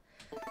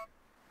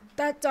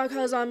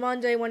 because on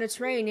Monday when it's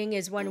raining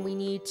is when we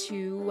need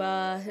to,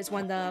 is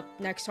when the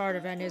next hard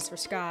event is for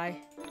Sky.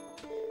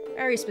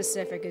 Very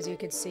specific, as you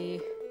can see.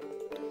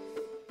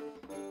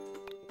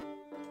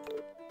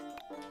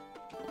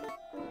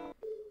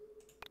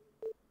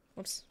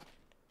 Whoops.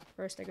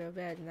 First I go to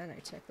bed and then I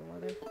check the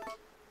weather.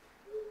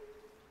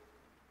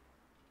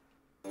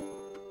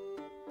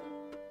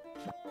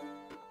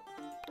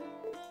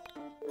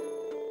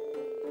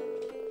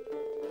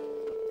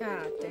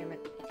 Ah, damn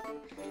it.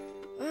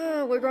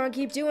 Oh, we're gonna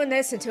keep doing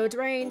this until it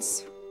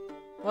rains.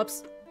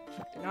 Whoops.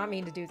 Did not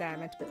mean to do that. I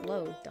meant to put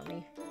load,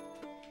 dummy.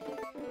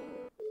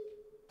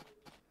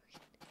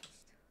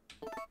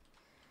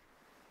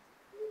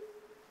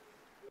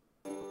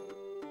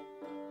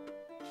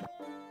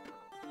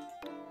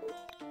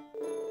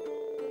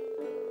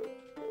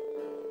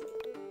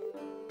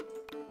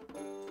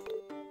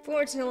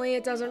 Fortunately,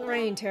 it doesn't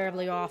rain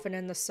terribly often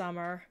in the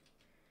summer,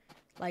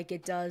 like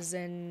it does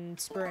in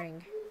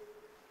spring.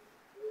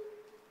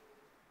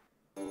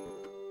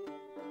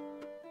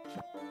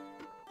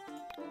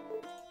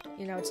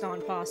 You know, it's not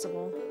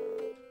impossible.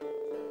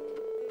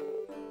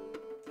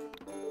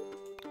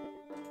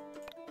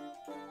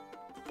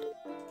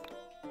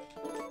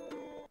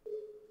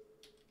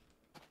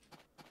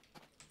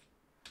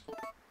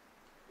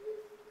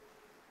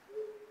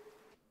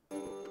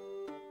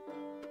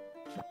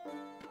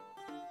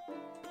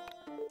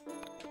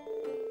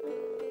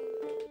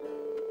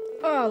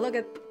 Oh, look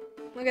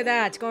at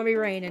that. It's gonna be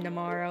raining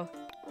tomorrow.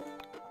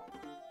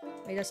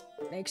 me just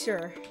make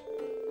sure.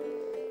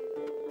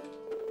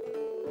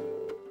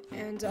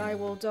 And I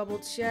will double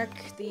check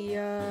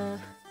the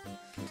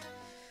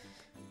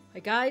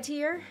guide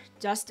here,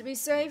 just to be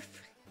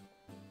safe.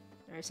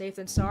 More safe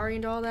than sorry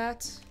and all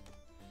that.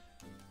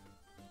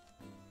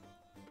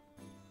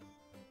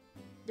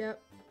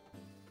 Yep.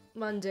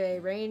 Monday,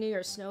 rainy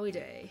or snowy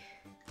day.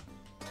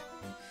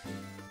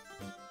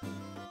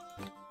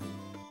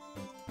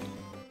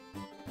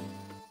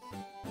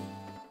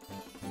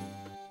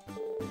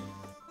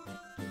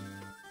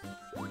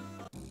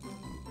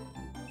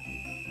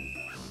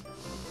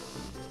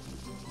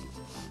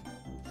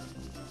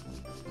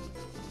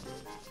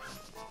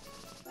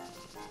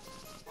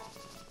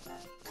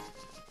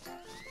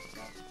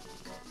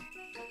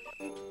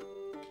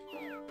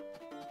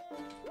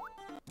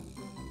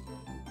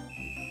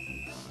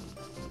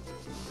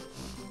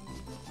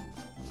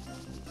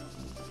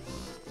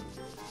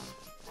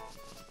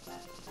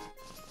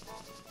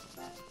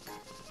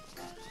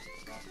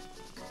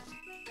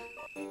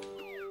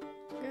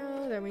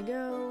 There we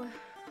go.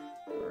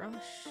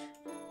 Brush.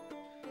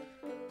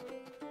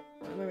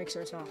 I'm gonna make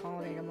sure it's not a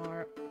holiday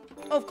tomorrow.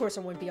 Oh, of course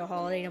it wouldn't be a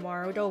holiday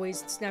tomorrow.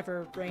 It's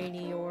never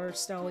rainy or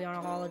snowy on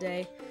a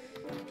holiday.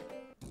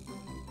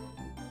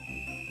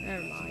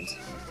 Never mind.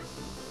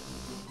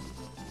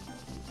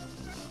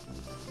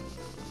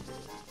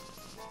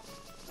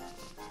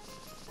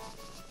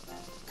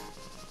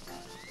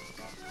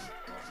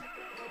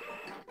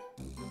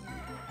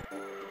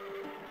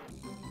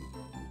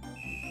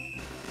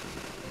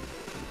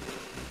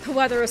 The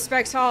weather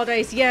respects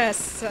holidays,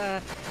 yes.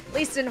 At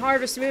least in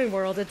Harvest Moon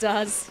World it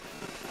does.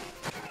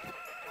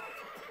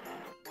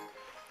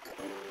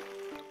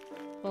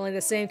 Only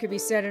the same could be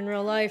said in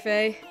real life,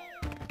 eh?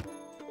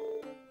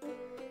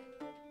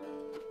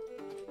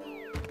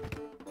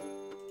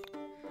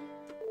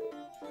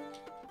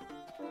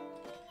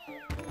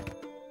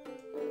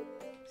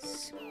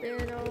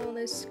 Spin all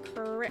this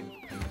crap.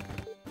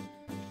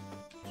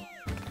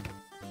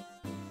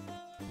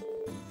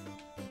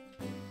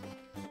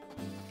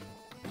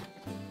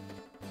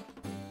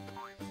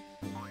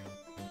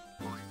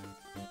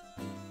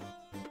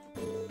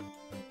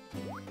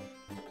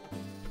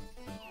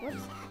 Whoops.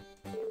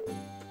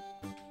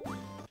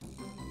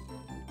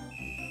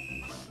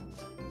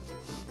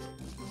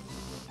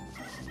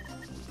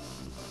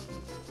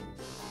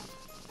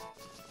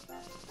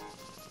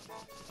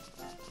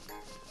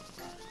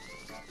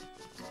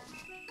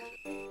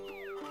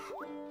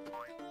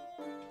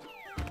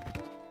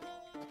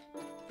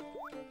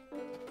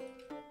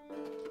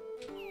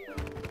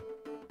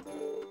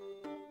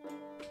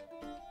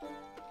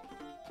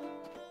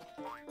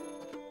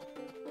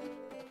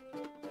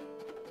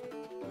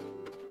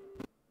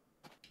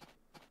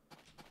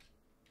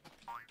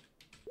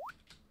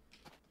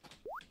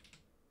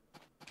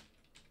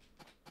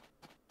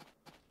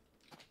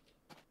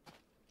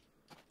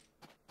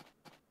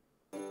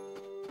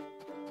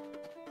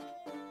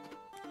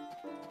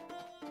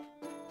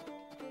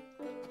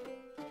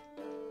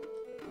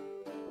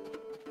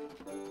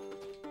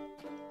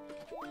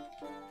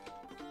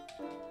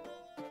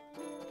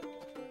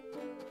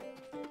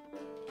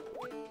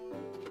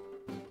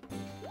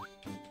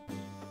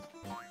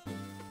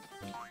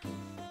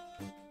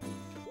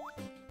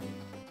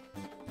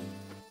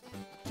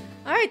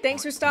 Alright,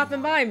 thanks for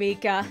stopping by,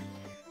 Mika.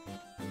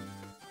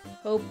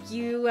 Hope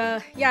you,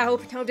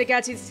 hope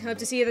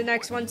to see you the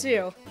next one,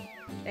 too.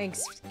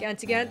 Thanks,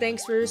 once again,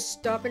 thanks for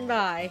stopping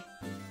by.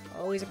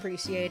 Always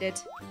appreciate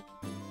it.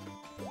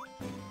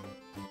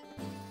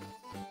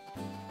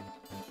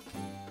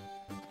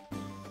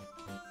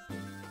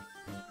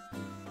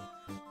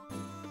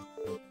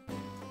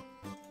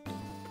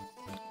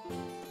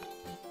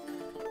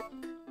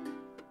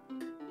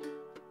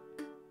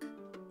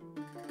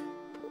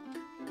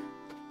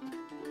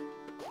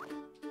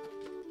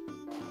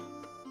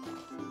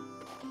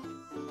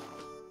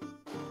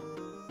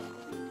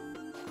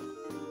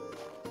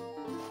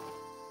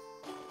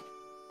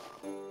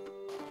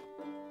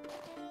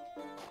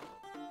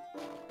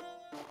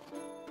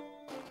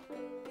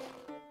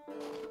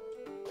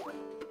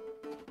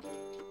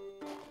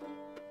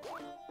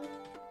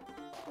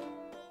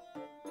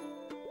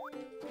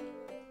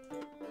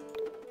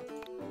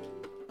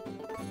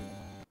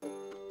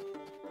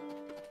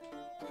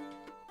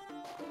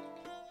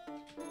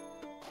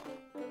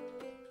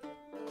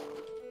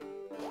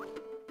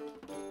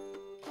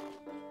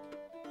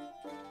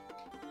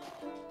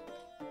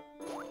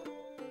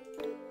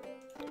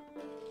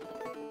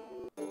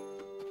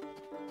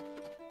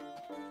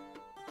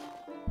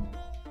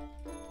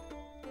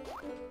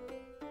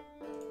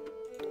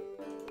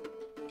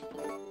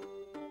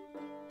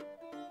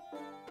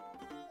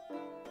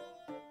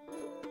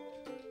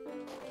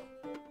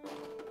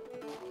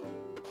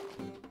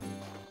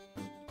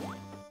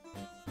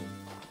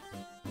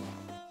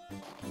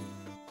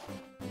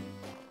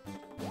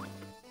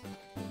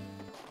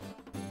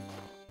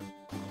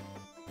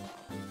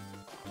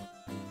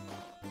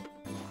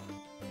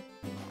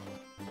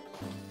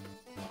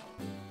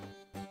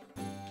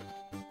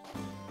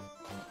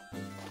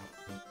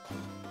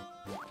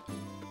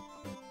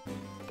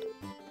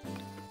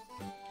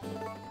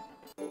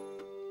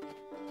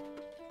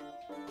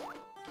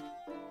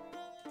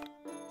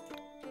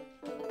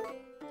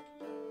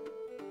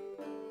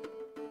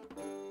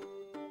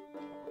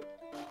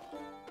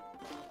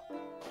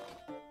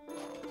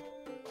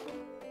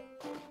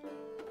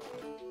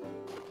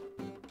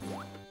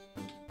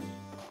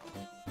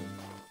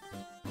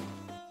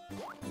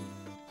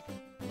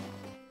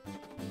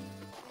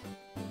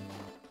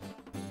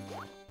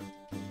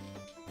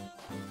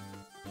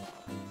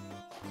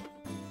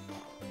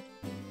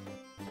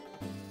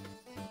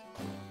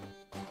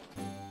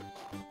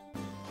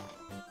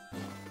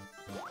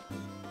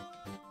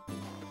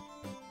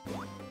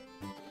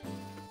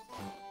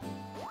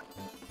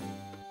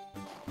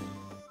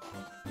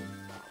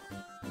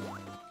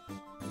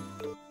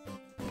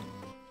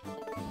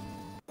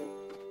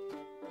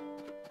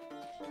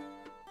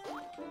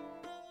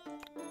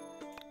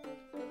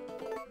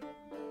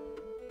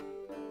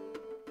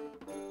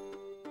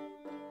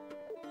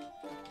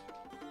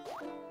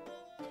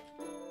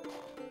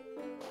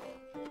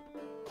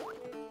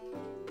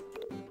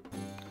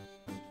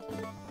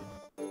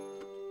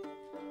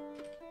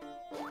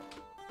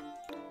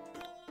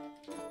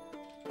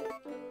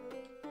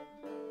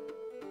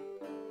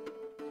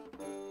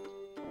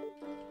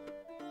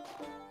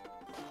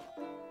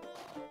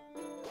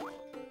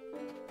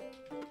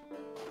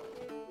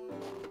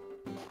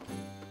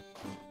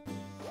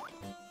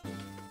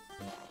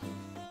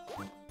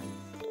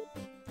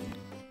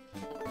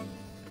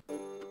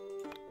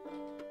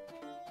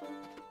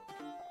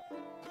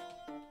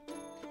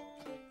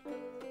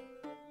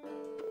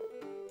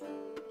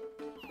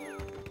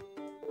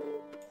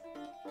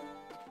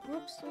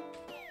 Oops.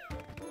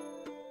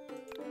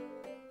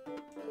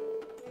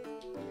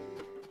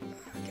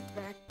 Get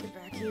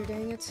back here,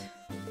 dang it.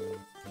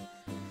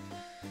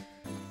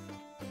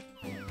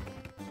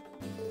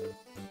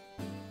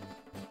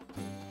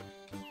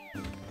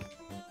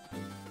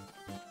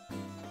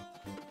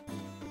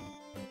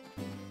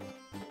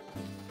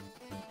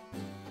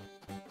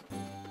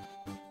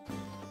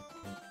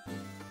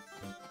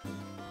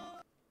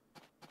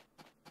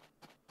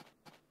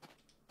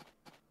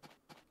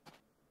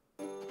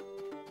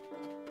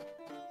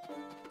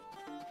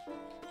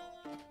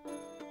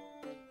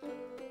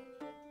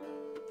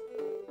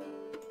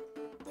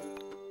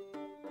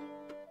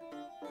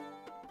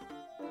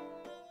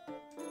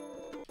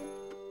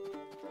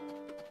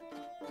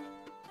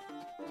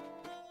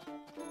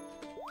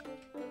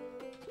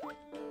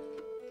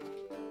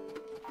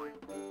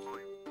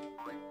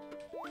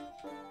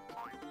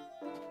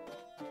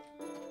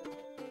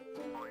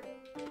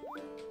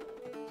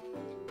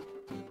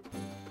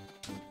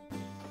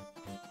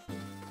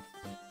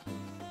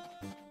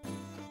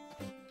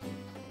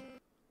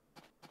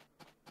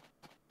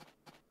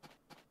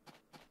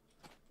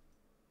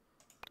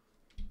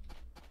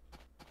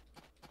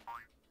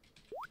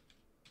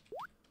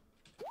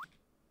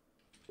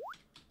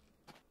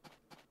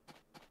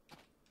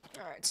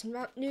 Alright, it's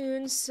about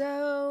noon,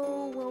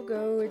 so we'll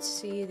go and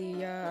see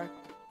the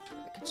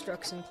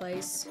construction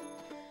place.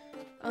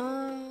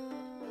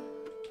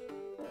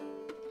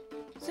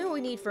 See what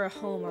we need for a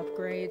home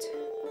upgrade.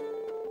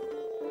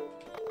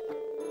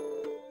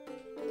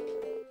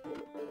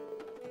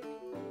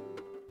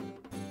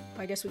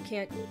 I guess we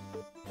can't...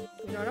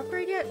 We're not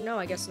upgrade yet? No,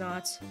 I guess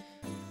not.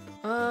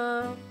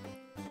 I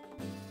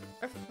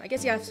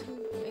guess you have to...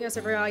 I guess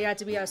I forgot you had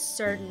to be at a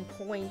certain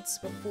point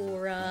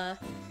before,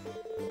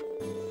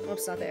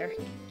 Oops, not there.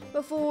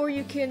 Before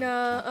you can,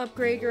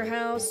 upgrade your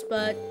house,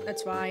 but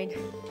that's fine.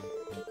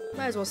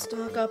 Might as well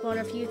stock up on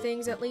a few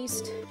things at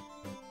least.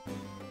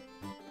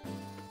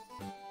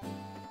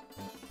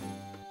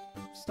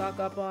 Stock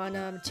up on,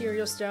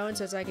 material stone,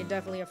 since I can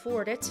definitely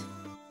afford it.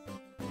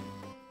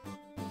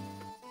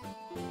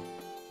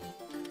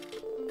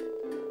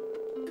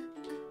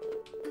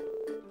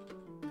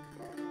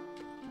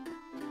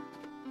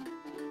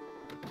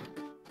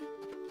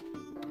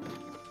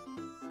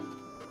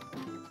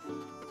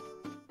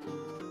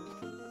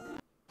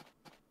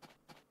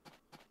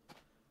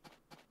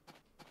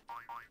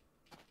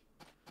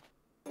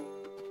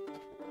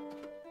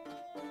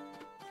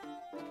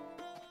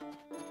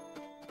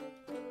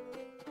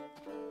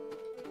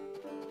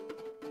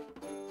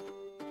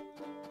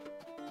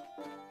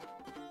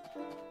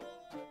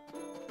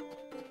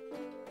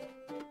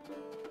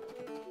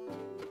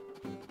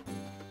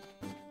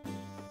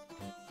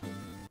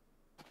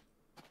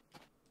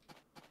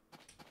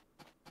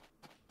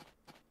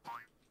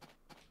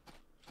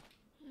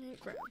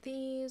 Grab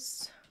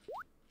these.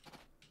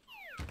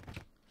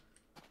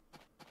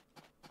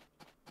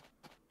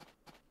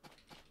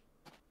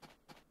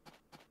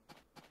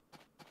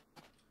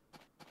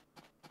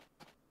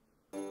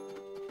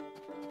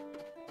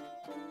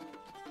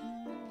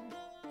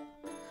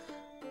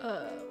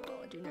 What do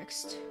I do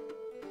next?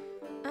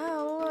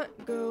 I'll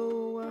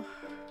go...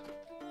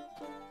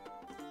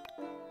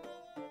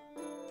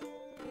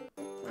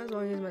 Might as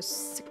well use my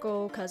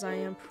sickle, because I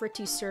am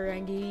pretty sure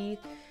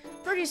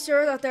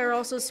that there are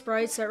also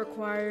sprites that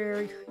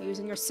require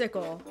using your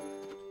sickle.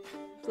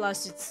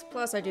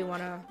 Plus I do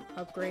want to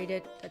upgrade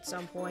it at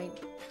some point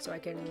so I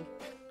can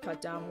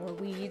cut down more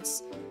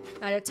weeds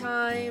at a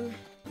time.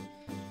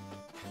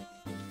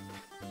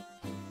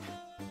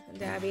 And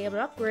to be able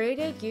to upgrade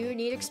it, you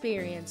need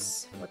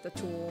experience with the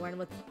tool,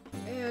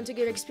 and to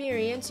get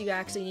experience, you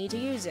actually need to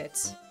use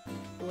it.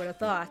 Who would have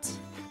thought?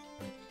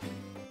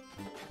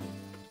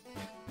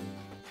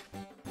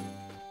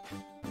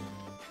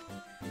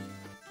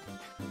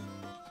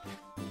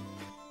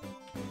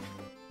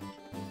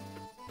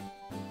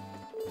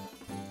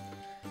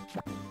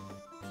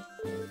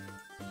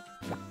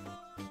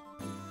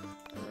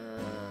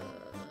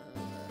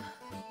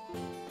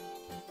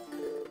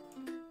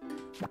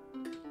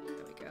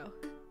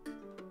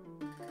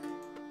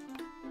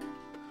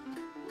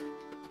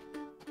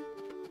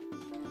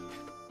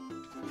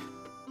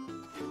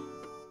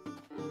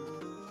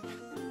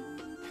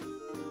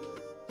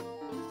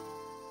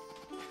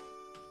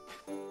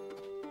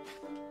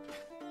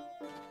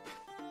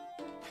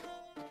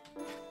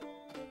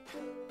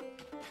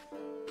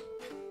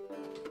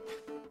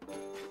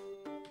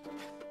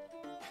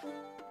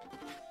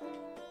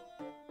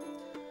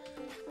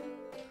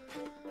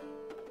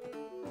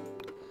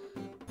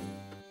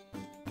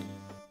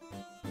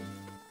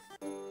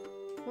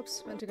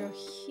 Whoops, meant to go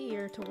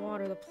here to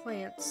water the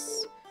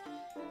plants.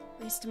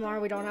 At least tomorrow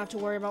we don't have to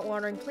worry about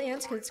watering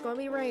plants because it's going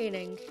to be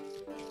raining.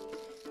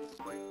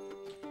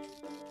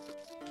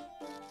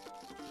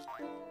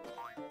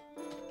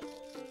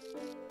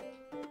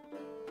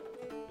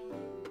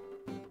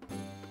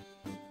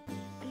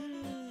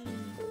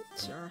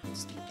 Sure,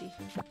 it's empty.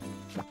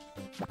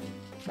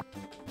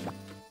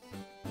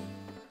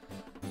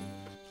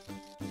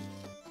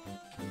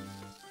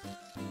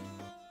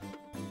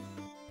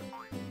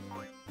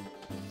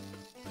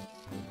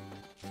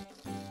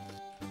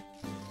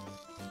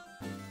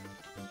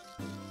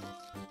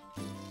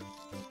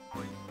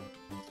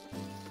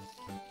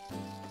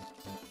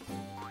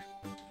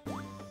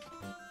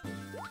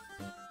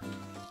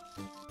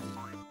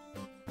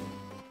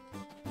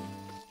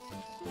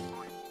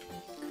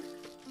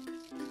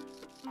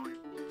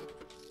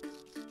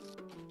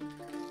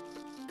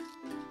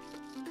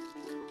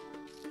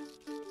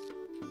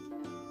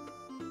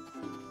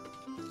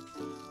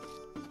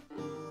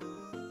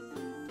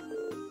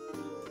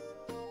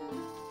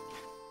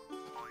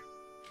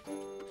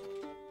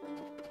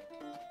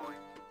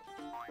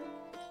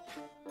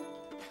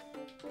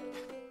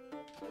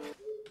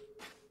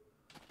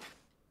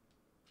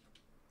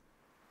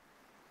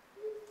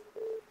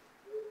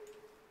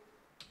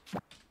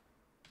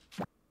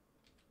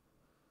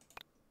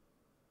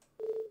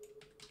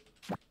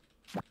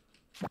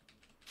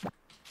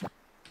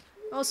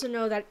 Also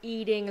know that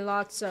eating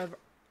lots of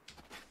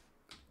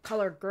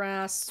colored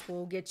grass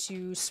will get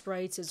you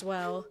sprites as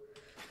well.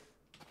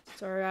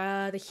 So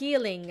the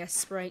healing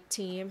sprite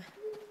team.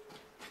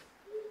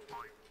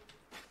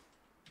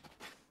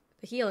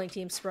 The healing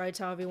team sprites,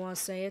 however you want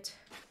to say it.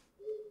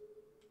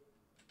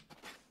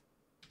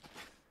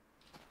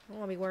 I don't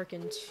want to be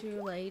working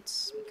too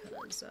late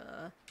because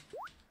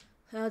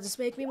that'll just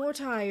make me more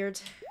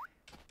tired.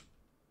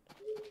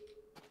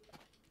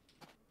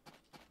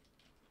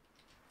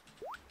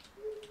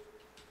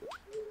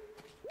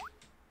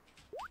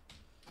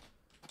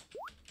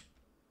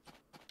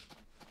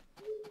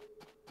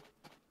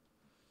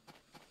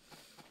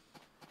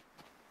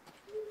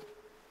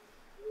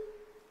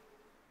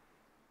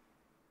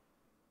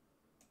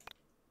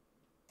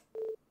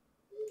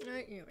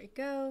 Alright, here we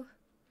go.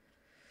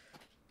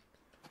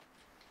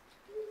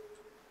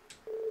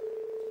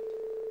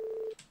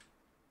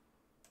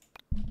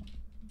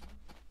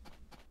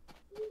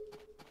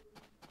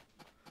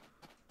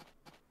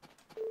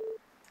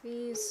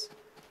 Please.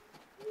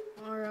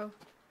 Tomorrow.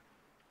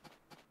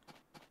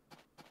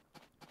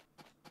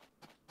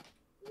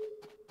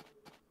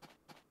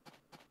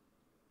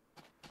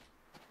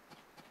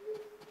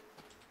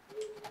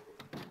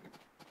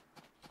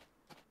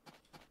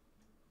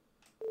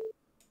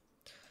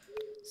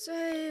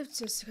 Save,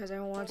 just because I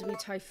don't want to be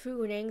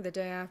typhooning the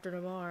day after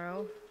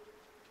tomorrow.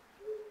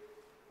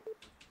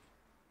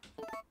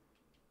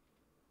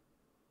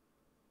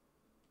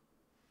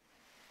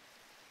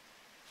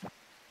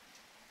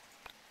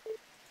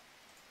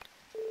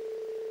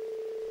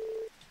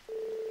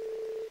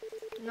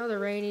 Another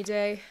rainy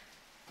day.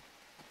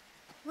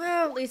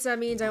 Well, at least that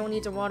means I don't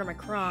need to water my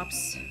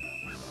crops.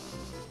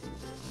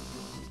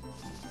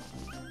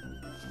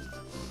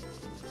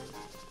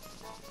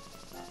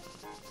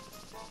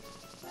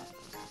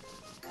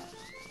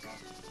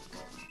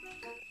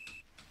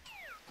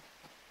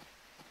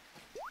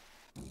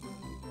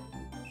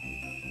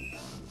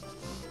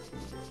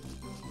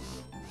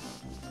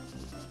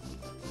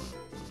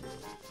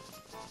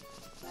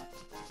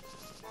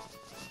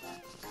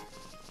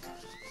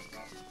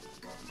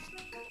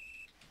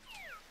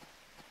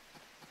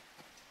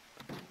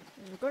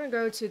 I'm gonna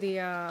go to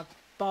the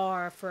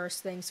bar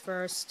first things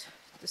first,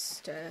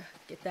 just to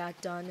get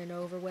that done and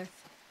over with.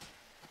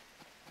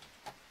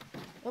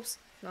 Whoops,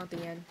 not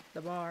the inn, the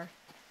bar.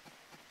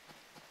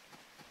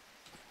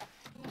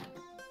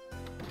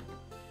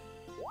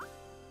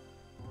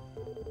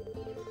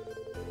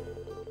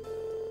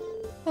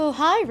 Oh,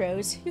 hi,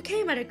 Rose. You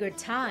came at a good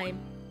time.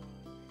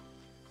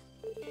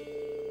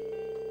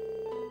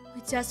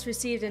 We just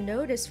received a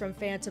notice from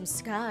Phantom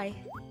Sky.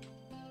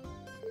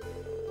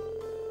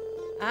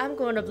 I'm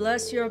going to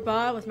bless your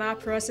bar with my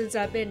presence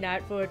at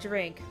midnight for a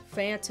drink.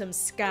 Phantom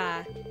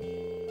Sky.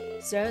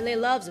 Certainly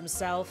loves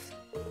himself.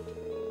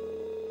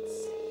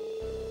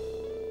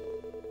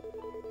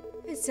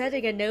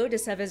 Sending a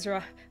notice of his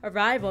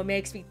arrival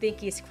makes me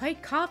think he's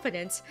quite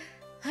confident.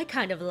 I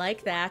kind of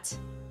like that.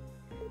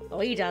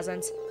 Oh, he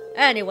doesn't.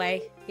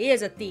 Anyway, he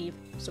is a thief,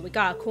 so we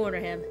gotta corner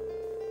him.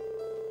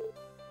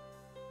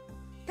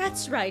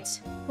 That's right.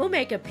 We'll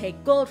make him pay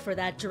gold for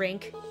that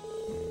drink.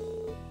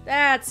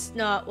 That's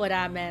not what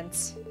I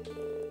meant.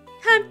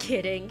 I'm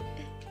kidding.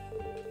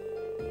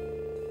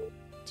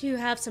 Do you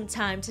have some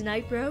time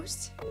tonight,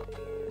 Rose?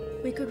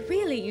 We could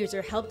really use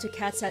your help to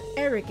catch that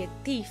arrogant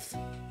thief.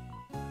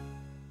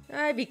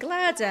 I'd be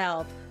glad to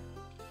help.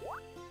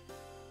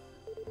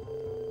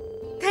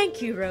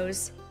 Thank you,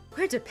 Rose.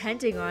 We're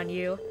depending on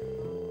you.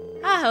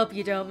 I hope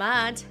you don't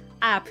mind.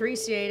 I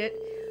appreciate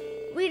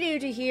it. We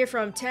need to hear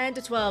from 10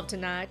 to 12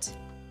 tonight.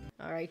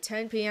 Alright,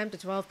 10 p.m. to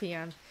 12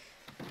 p.m.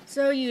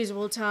 So,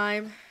 usual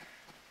time.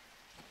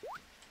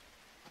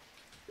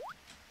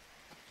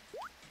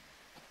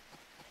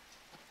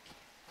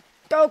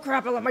 Oh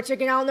crap, I left my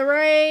chicken out in the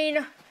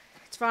rain!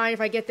 It's fine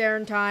if I get there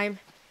in time.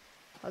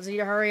 I'll just need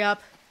to hurry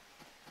up.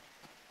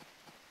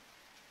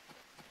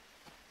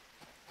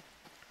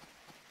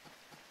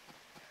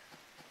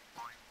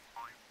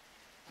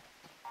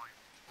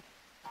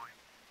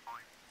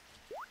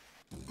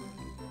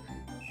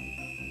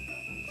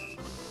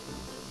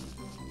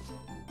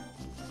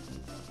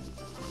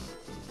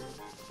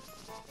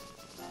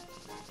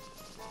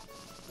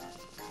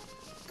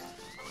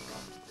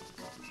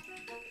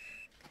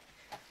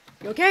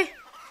 You okay?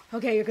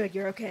 Okay, you're good,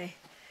 you're okay.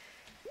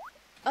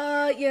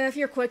 Yeah, if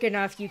you're quick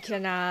enough, you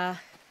can,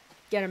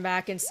 get them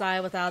back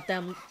inside without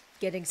them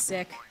getting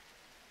sick.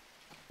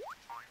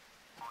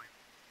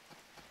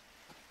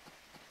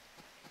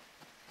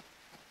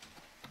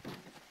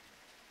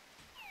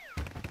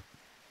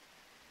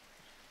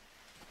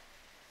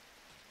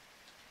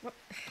 What?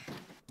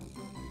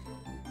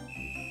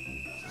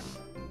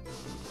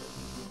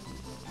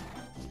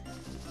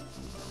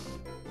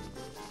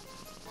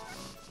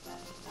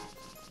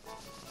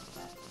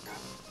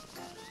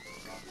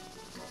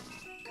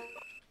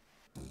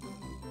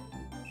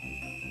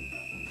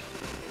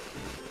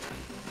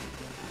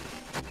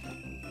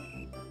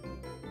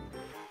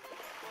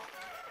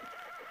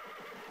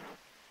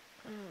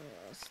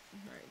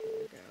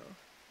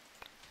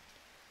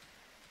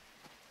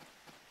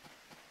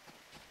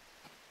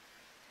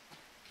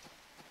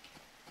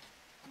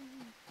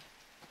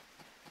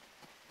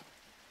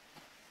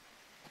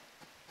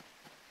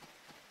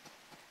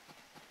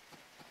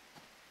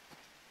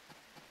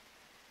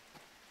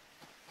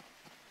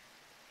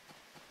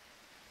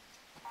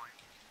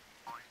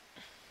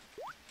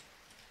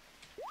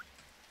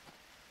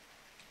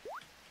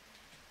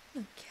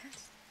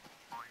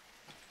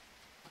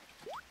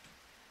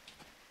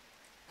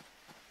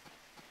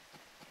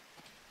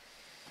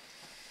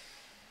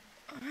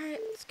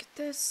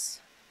 this.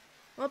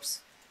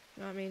 Whoops.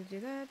 Not mean to do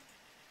that.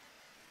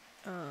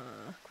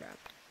 Crap.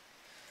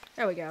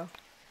 There we go.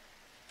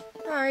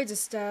 Alright,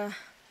 just,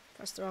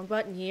 pressed the wrong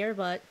button here,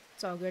 but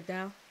it's all good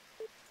now.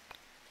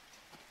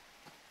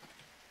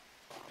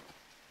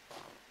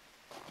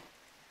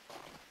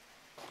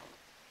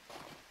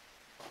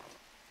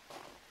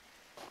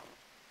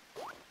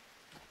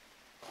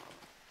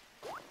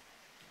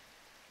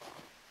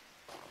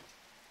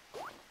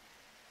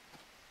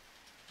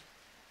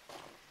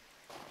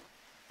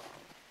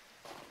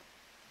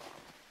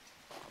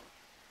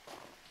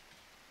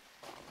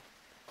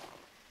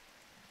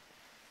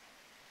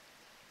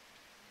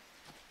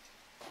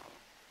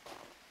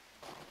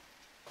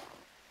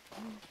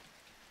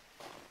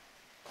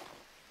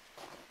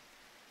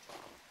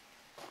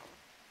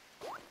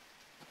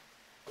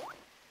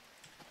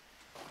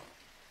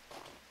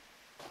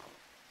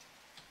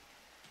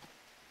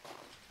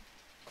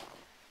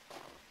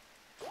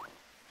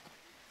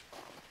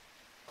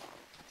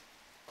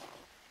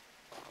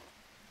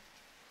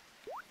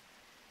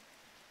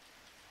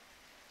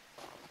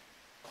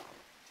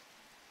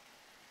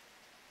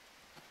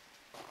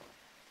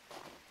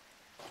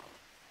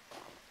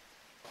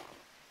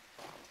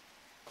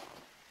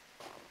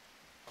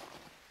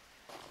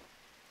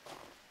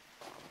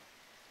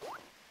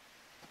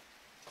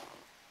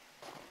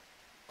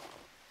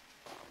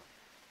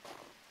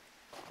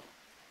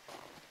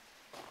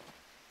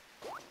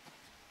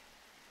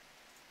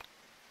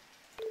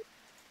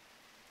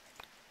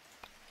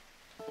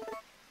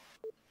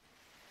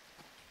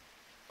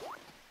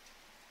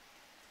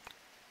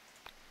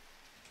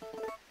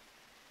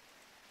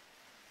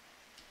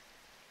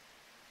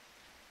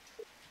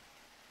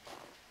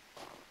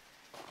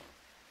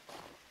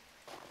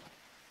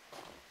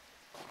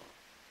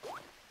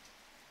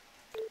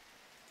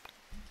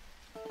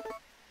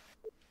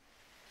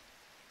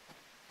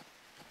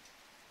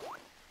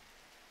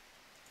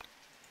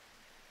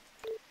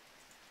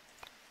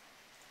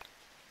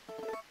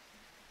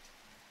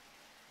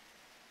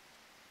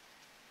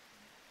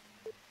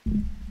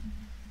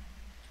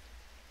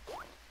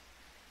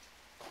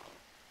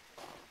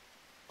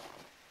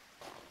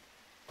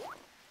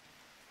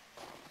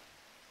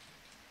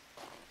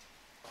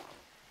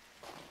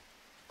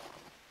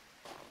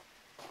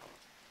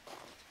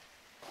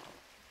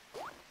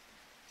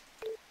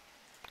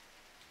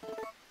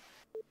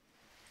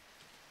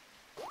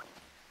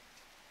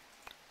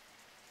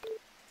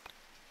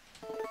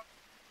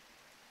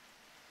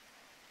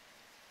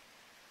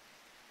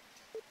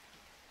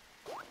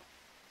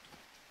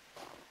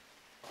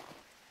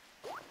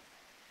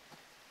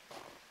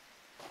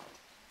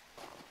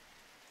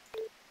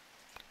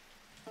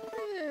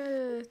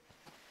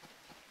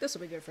 This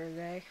will be good for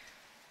today.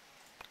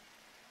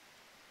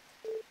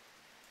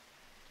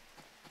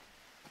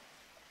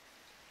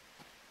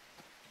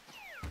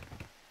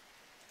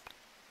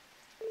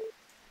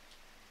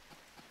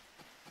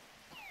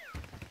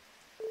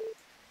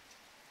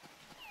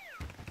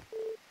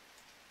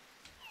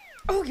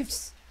 Oh, you've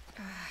just...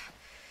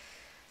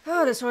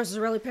 Oh, this horse is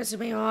really pissing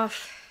me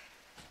off.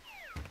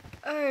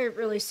 I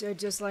really should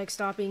just, like,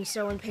 stop being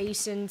so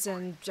impatient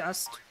and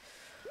just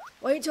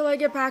wait till I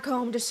get back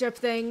home to ship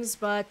things,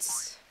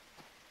 but...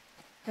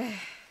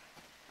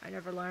 I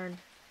never learn.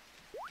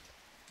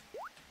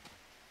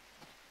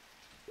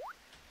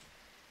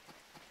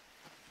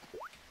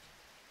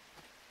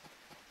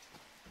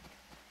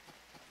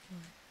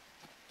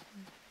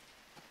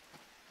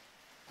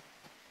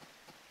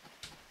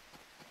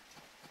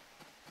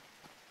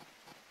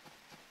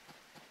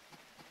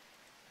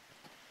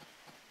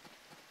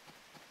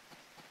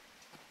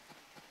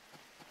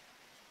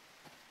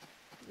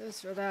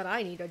 This or that,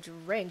 I need a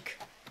drink.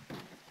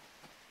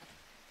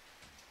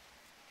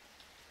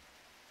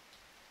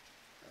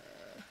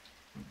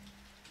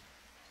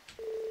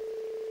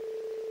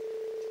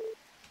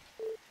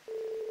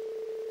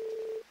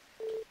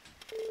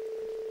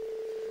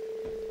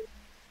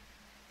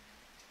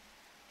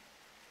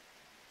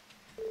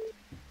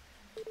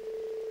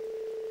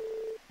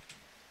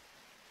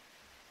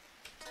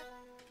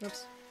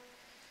 Oops.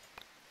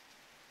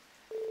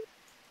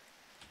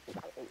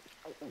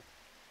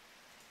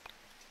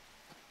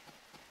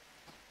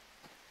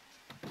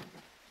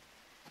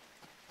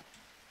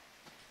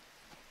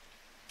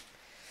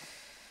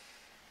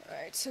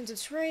 Alright, since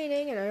it's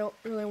raining and I don't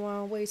really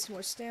want to waste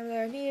more stamina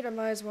that I need, I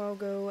might as well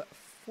go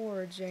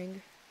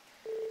foraging.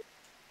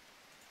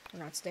 Or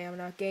not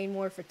stamina, gain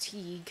more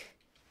fatigue.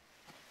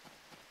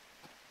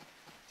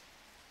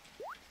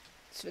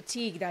 It's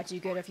fatigue that you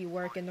get if you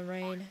work in the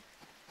rain.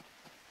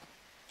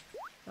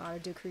 Not a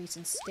decrease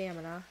in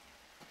stamina.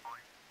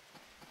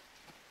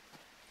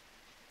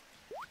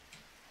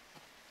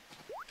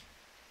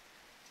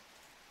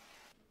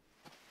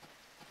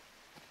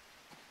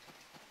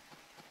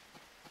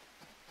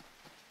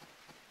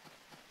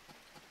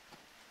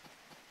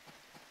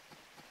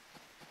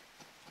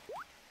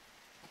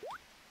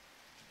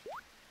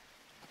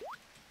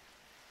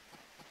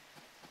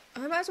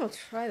 I might as well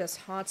try this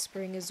hot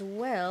spring as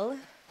well.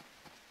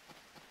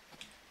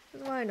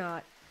 'Cause why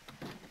not?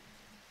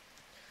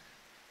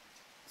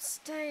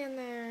 stay in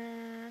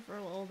there for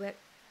a little bit.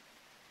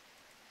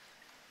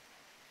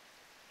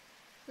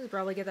 I'll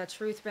probably get that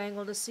truth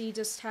bangle to see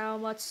just how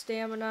much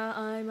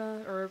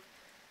stamina or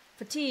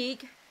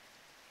fatigue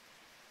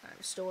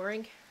I'm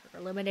storing, or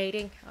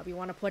eliminating, however you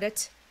want to put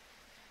it.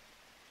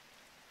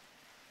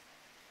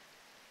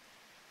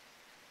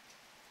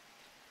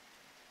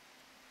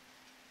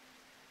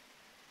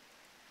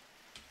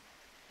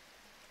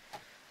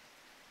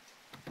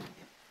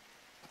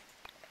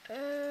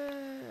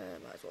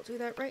 Might as well do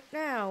that right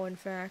now, in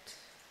fact.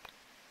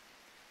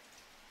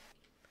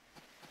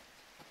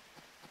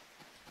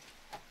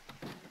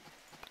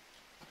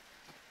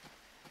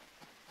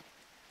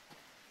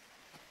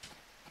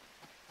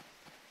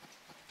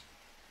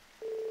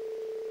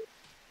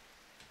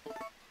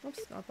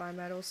 Oops, not buy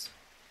medals.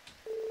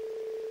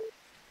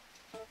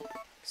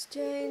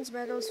 Exchange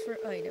medals for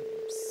items.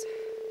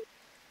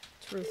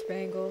 Truth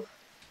bangle.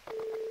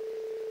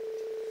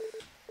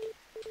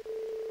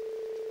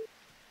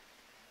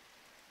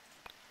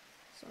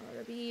 So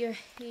that'll be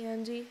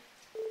handy.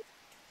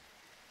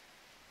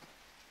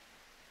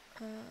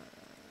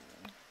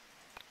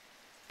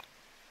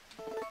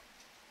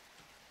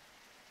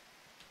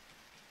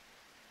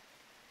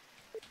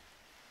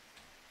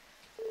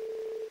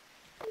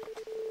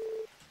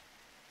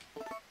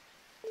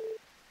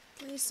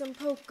 Play some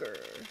poker.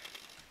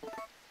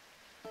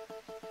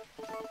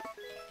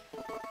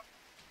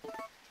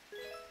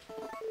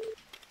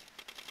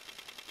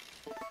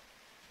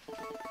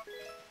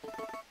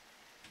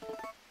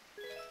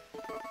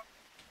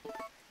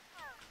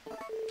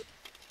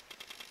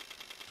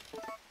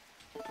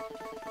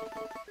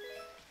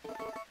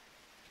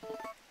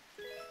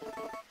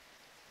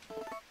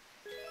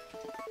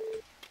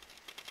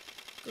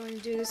 Going to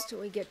do this till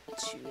we get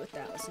to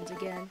 1,000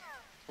 again.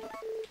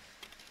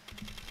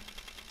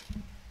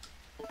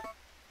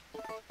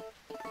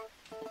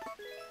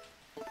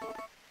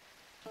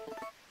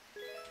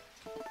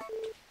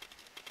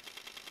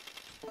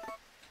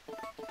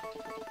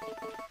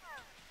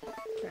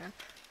 Crap.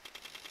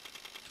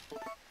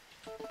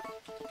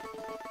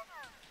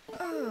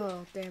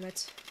 Oh, damn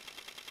it.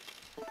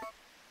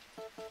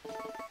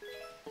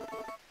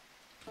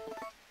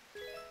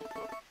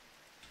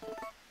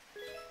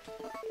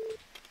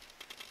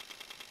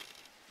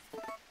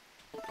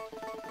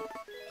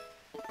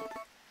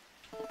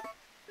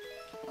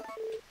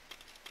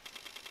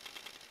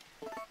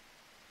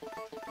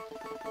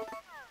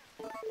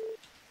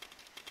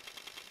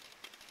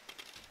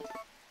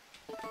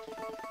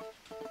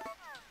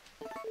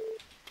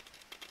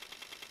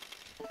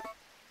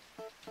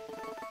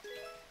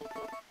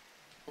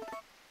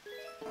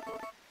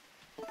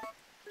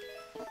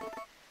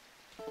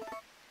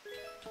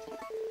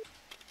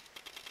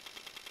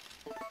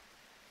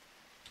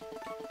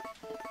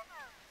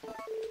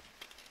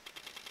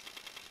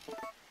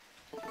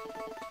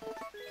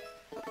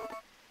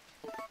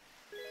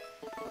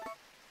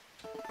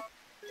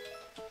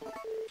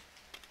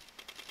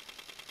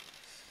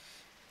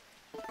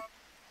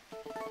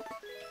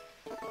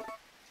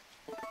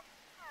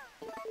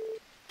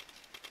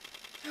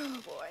 Oh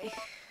boy.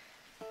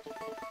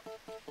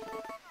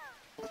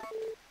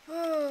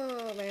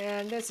 Oh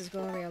man, this is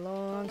going to be a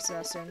long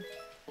session.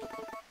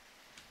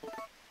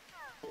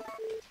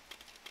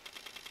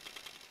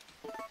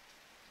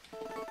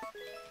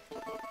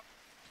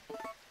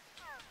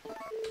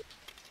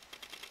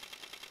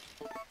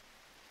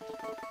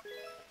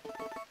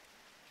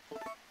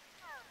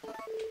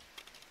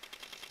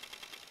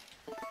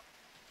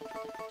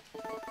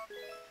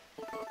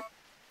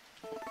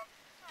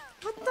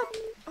 What the?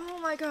 Oh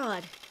my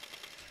god.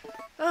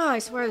 Oh, I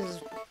swear this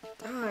is...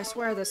 Oh, I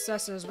swear this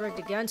session is rigged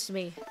against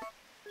me.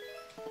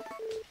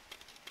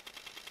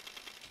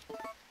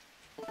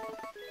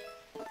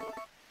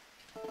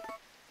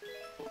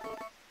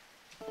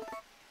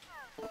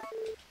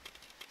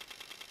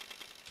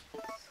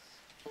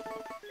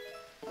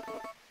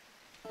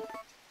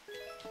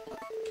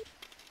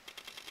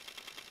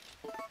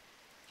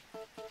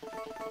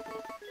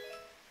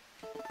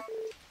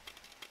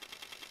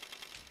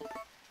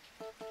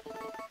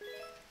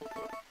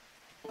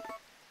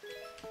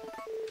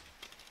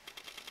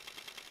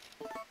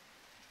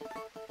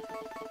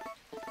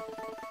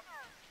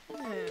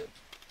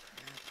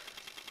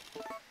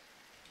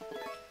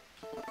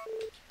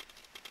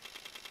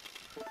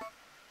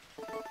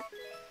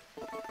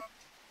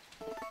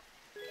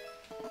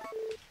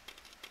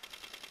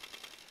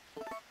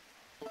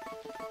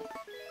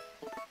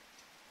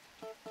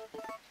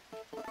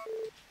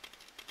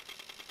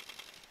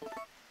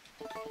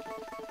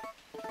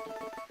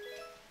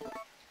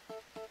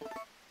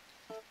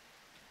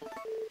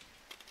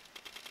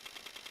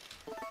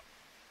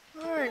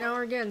 Oh, alright, now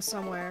we're getting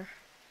somewhere.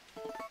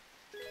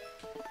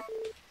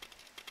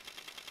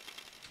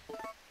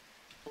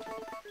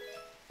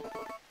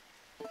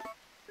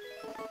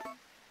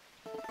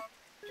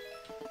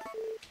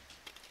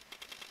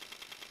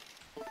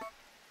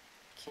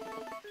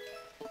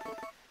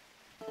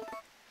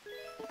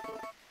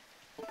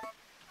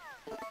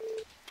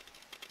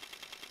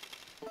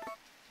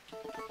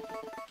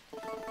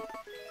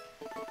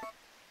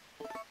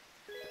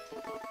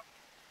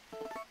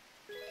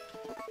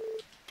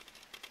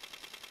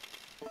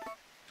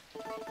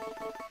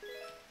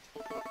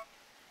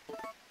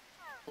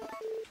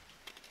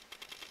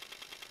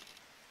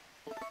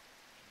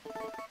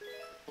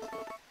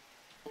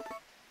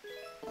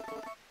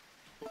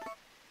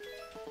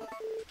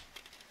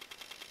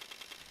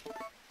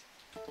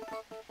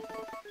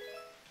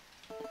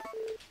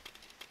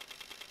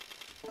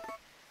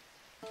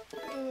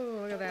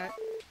 Look at that.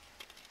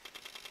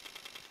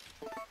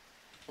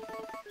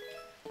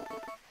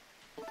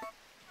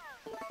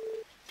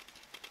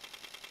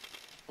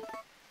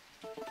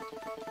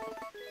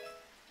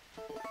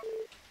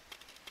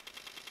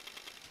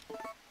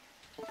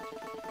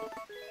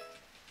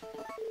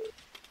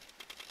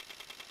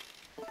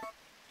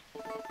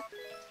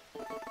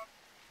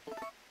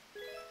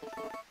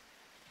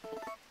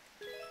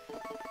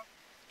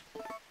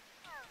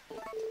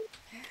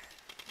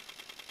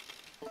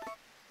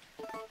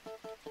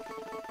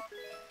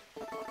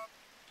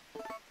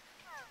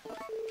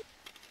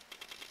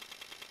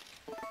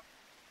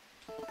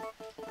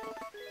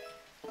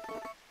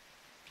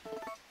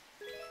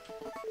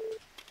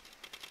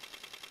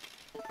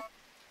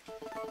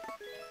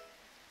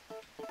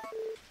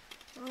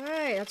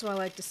 Alright, that's what I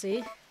like to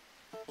see.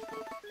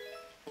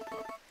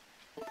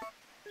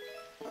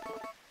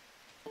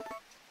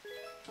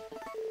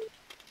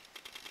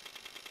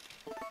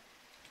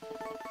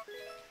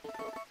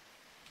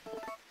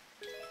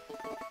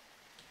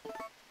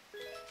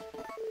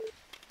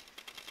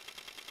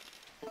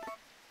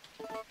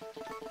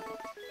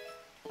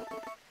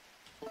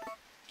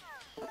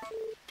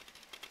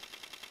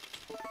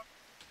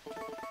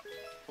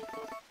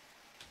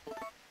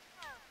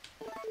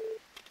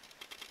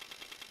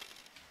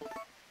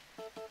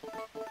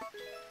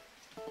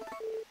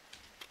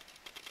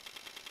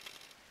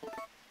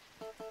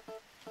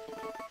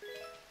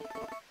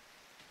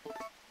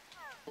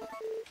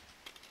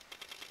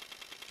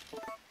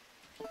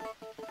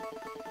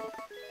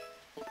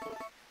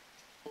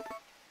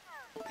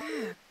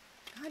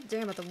 God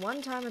damn it, the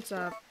one time it's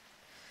a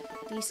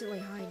decently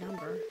high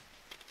number.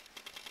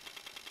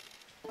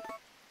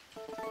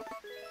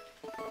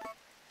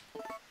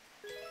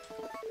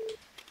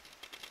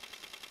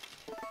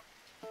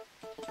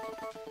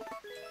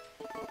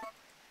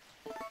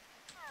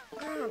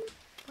 Oh,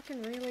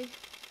 fucking really?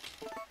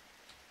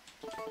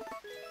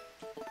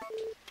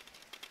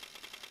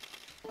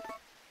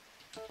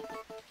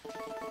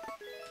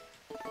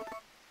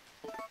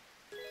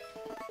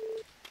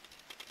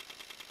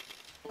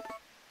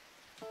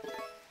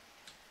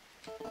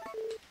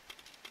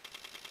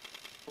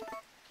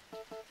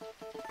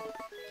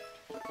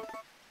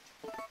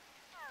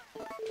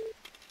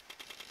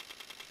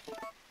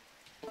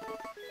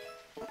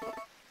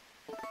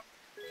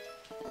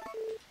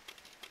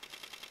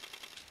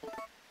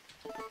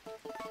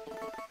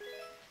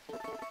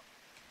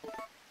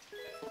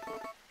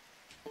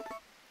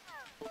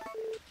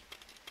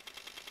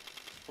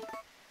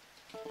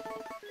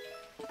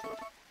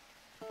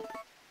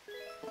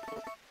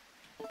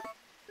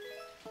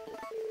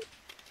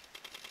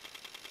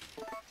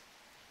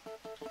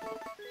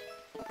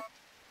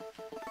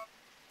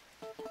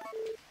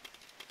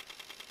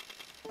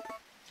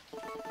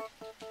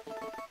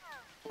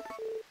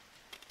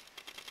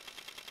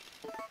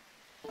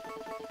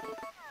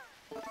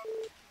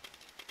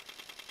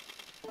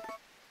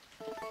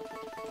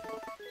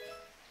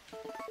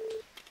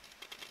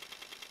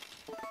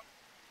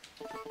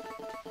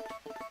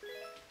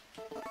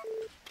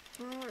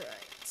 Alright.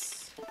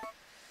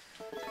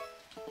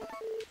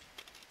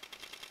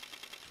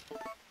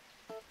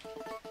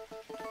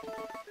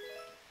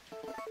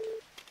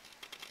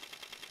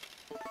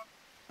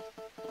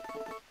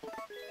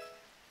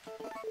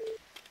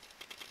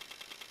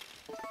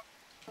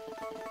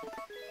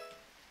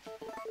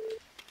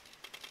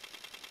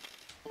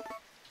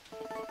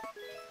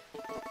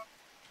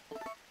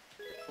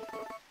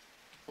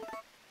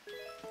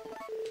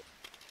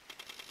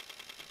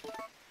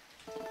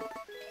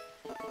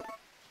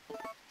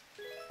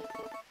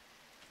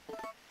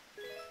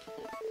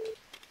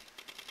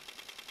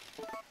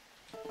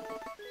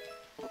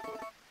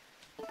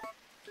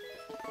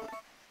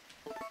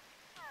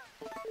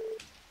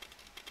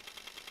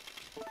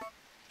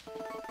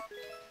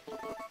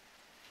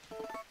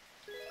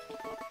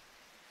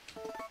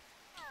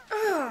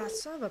 Ah,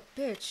 son of a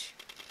bitch.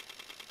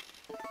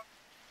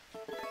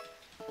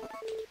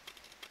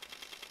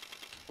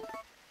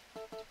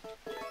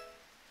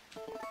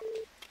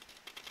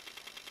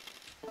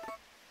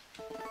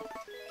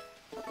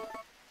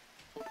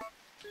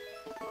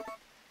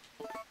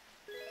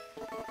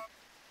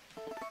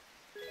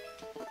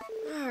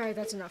 Alright,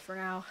 that's enough for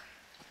now.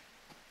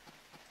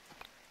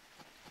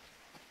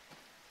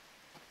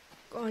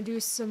 Gonna do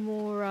some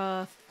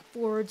more,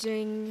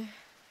 foraging.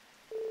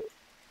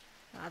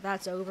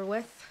 That's over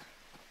with.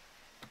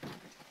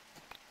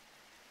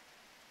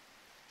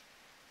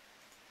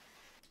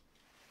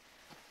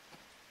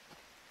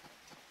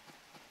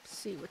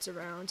 See what's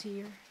around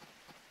here.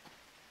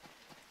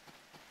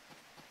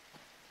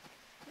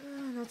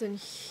 Nothing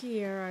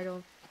here, I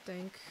don't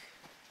think.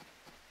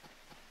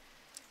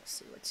 Let's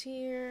see what's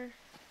here.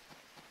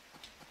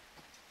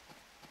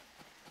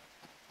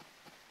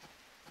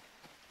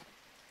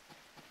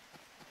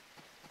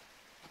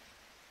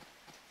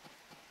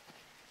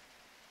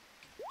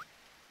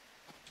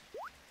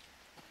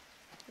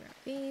 Grab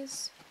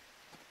these.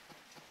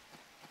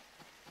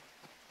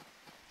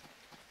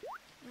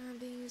 Grab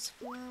these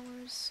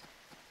flowers.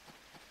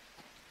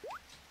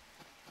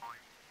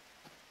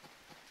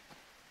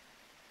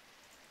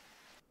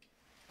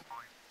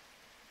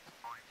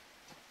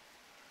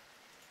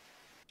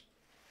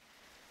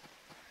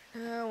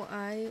 Now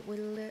I will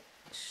let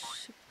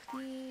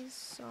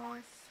please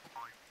off.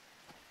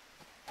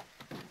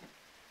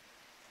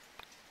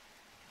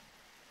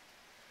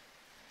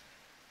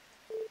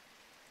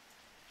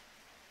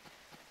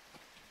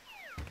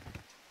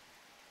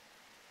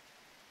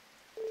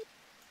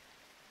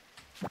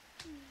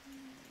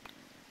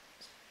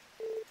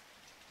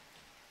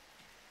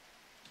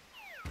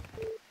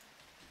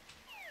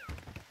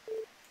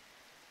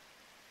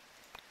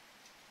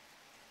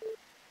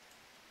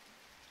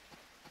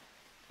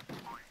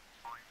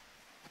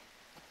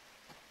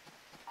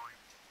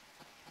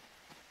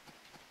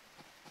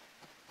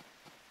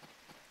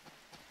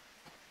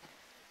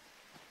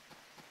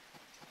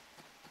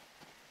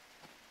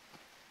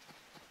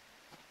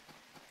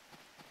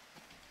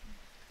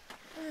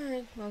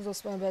 Alright, might as well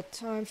spend a bit of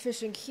time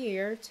fishing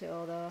here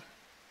till the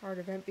hard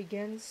event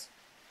begins.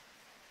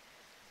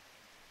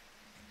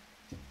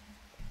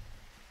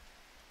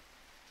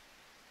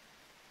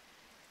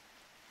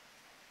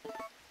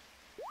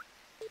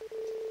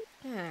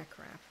 Ah,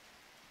 crap.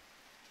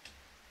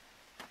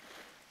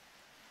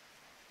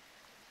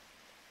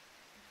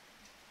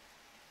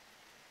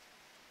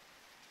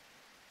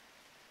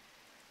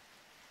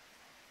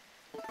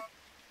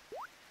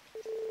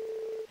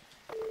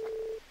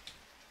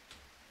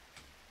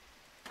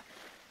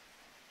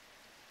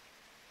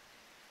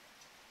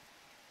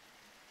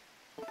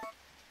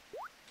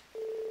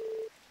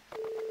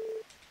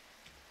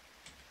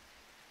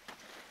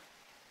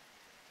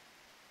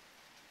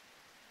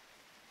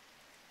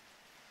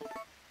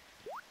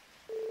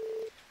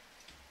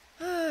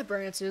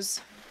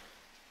 Branches.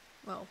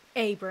 Well,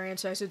 a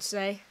branch, I should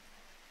say.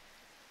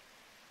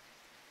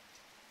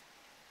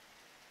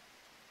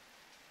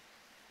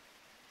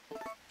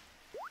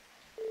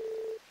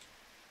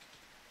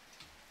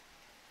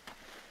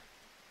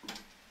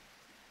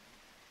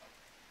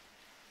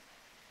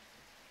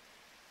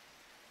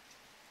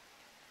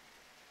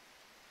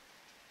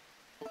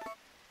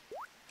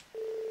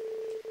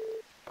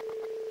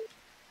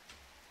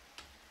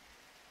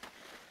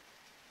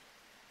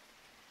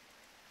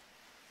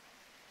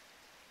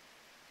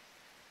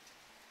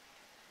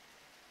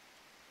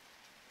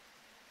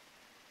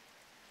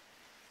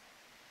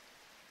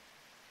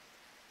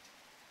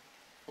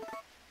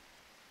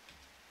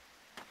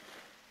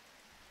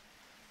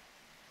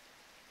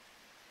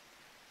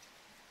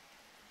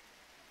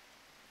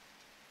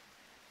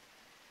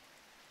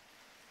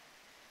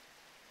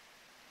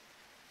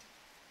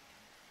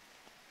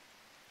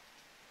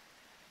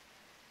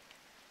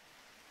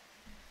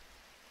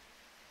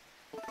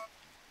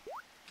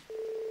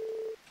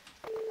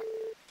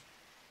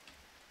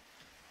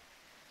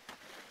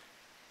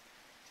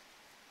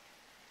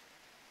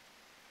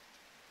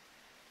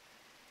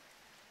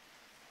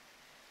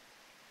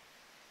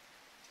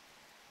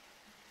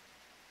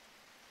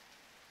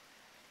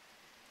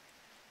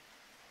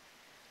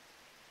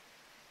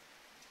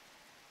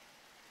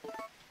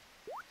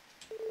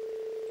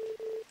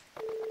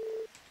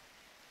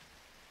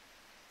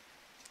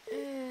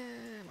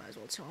 Might as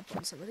well chomp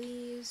on some of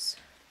these.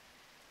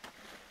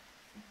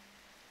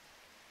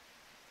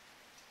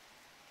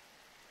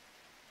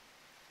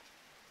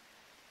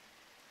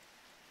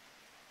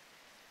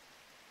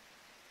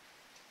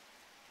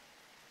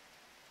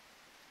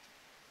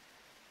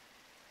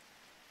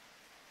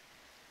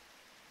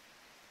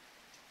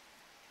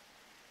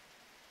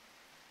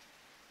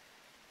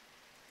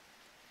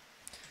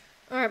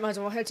 Alright, might as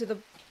well head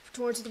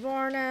towards the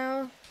bar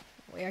now.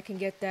 That way I can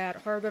get that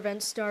harbor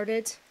event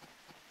started.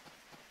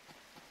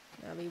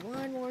 That'll be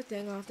one more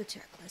thing off the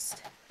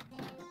checklist.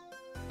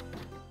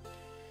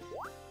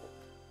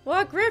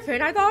 What,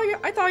 Griffin? I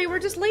thought you were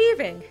just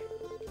leaving.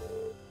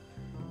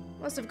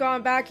 Must have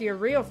gone back here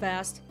real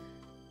fast.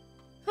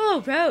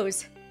 Oh,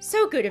 Rose,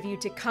 so good of you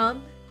to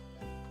come.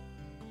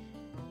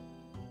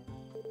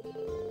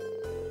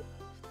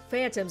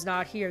 Phantom's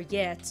not here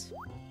yet.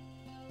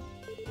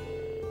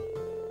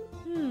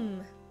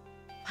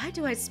 Why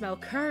do I smell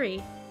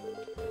curry?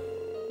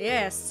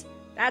 Yes,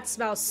 that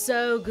smells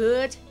so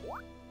good.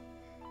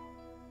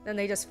 Then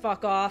they just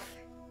fuck off.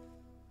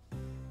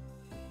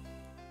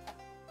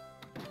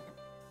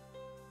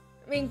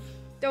 I mean,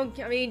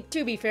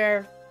 to be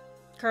fair,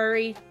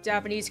 curry,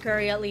 Japanese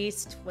curry at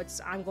least,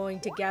 what I'm going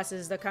to guess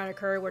is the kind of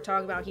curry we're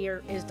talking about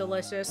here, is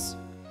delicious.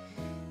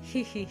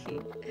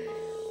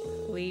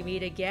 We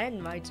meet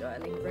again, my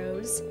darling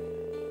Rose.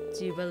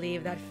 Do you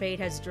believe that fate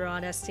has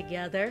drawn us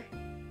together?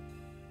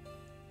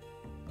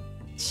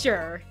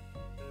 Sure.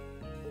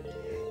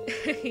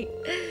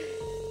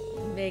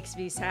 Makes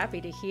me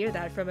happy to hear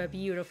that from a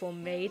beautiful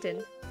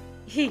maiden.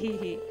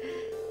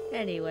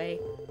 Anyway,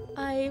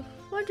 I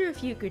wonder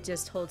if you could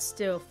just hold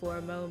still for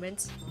a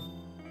moment.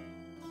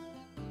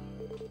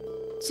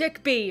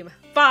 Chick beam,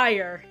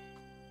 fire!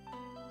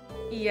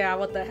 Yeah,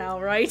 what the hell,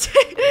 right?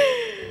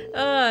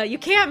 You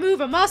can't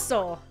move a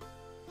muscle!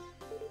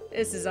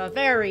 This is a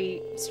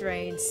very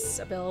strange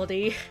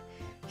ability.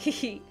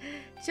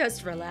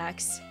 Just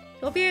relax.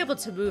 You'll be able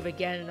to move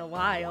again in a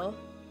while.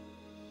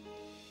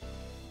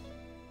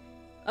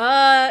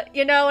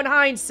 You know, in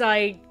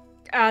hindsight,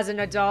 as an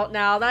adult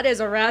now. That is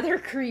a rather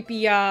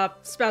creepy,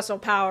 special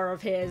power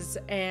of his,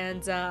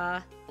 and,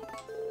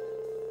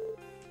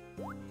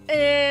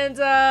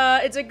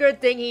 it's a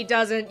good thing he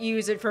doesn't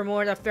use it for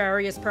more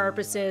nefarious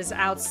purposes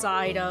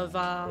outside of,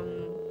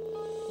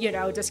 you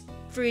know, just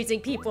freezing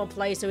people in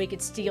place so he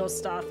could steal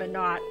stuff and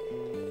not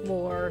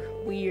more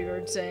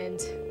weirds and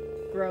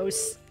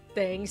gross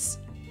things.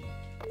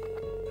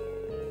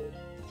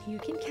 You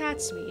can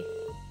catch me.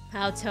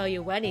 I'll tell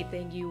you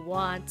anything you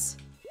want.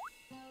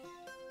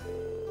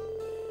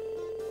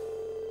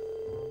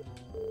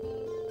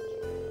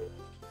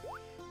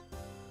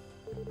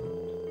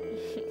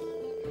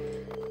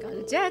 Got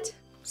a jet.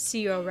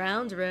 See you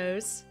around,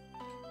 Rose.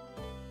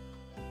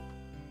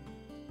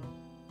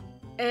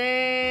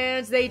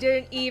 And they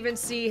didn't even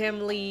see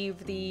him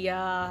leave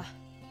the,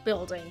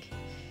 building.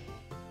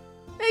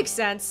 Makes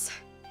sense.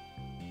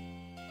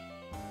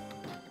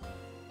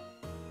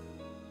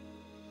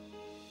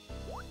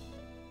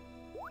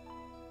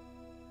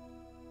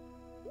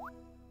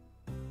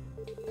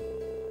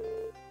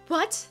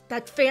 What?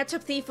 That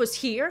phantom thief was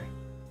here?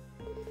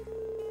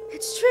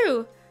 It's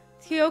true.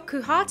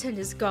 Theokuhaten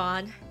is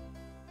gone.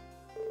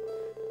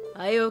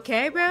 Are you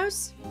okay,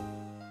 Rose?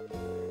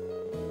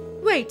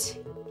 Wait,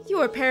 you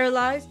were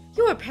paralyzed?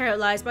 You were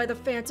paralyzed by the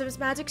phantom's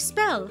magic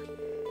spell.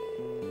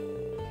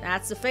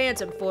 That's the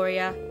phantom for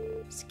ya.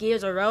 His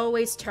gears are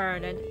always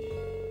turning.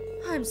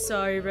 I'm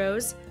sorry,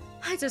 Rose.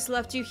 I just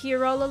left you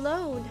here all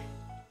alone.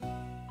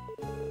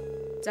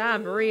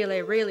 I'm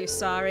really, really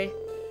sorry.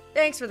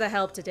 Thanks for the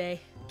help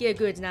today. Get a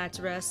good night's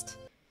rest.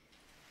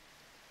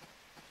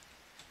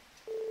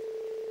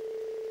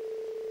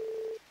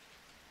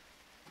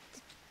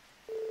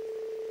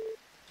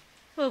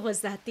 What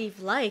was that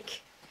thief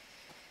like?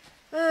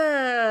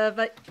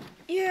 But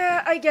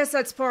yeah, I guess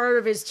that's part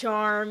of his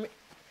charm.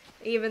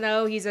 Even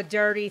though he's a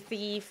dirty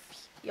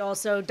thief, he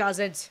also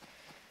doesn't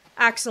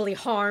actually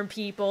harm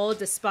people,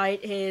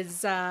 despite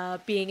his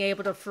being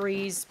able to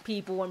freeze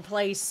people in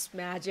place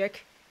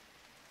magic.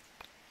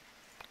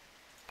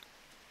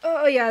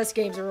 Oh yeah, this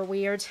game's real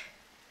weird.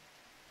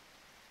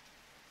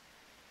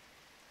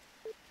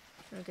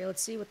 Okay,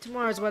 let's see what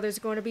tomorrow's weather's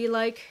going to be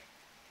like.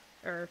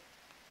 Or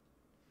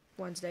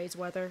Wednesday's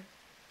weather.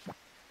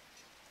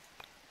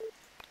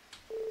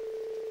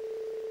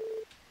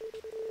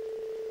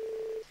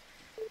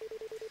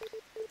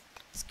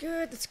 It's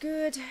good, it's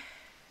good.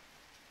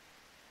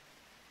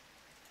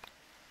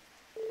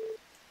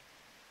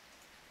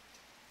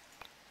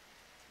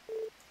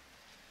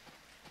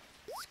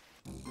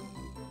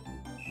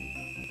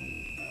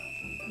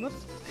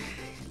 Whoops.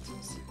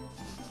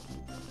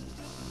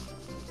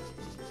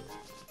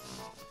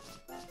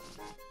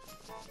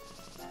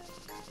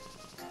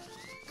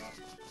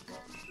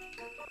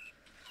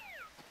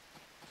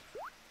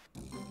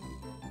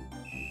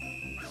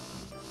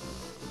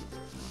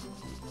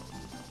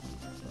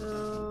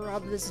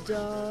 Rob this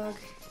dog.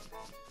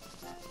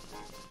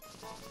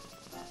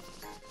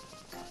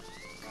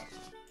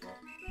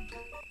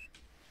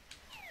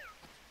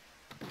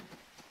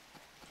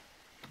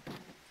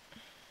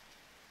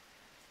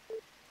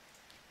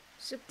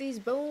 Ship these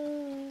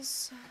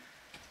bones.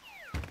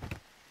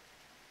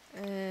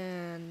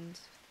 And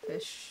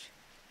fish.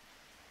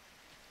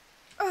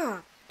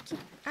 Ah!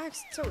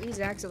 It's so easy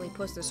to accidentally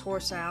push this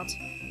horse out.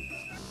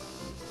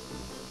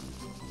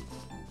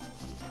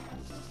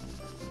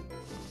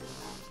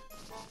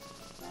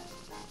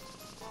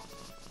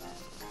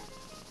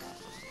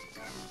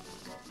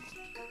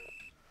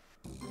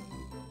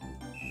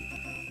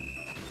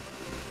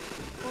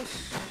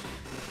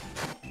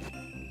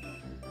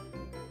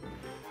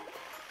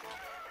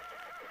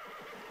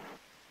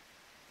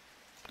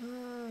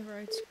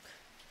 Alright.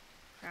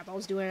 Crap, I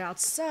was doing it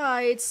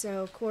outside,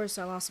 so of course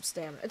I lost some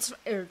stamina. It's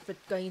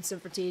gained some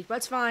fatigue, but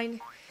it's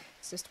fine.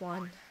 It's just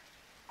one.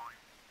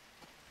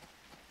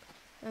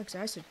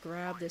 Actually, I should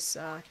grab this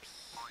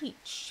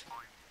peach.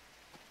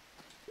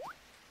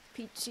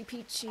 Peachy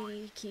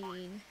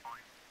keen.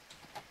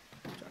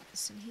 Drop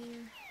this in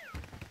here.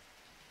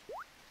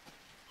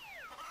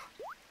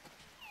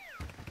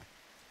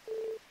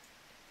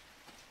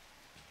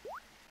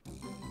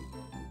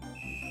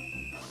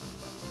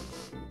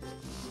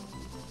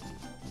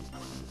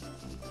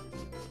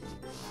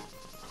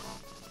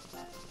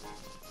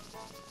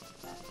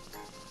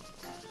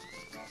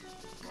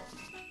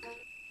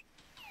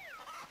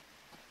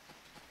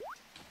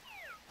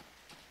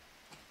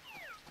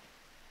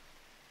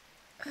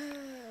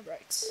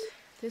 Right.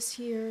 This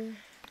here,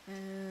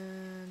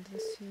 and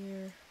this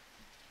here.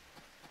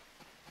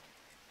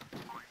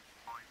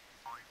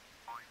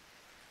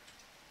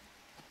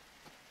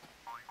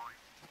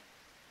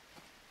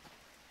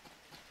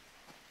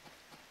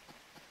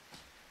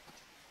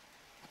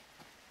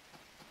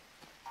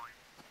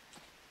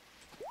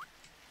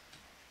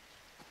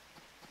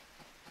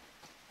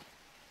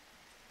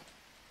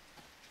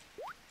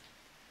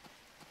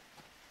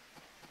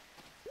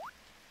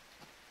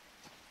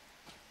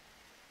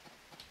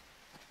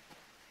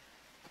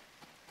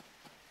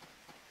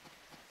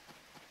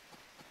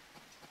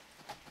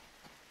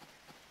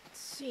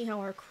 See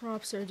how our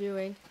crops are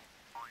doing.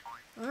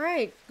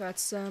 Alright, got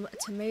some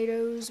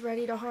tomatoes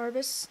ready to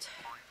harvest.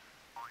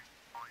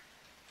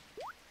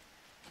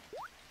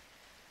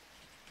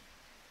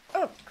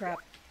 Oh, crap.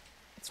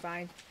 It's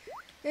fine.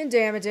 Didn't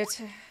damage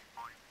it.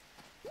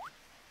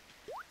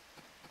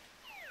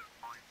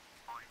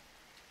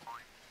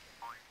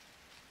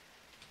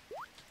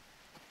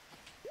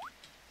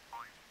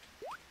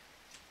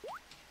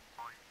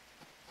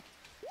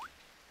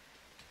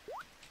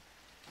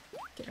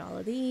 Get all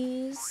of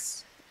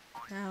these.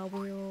 Now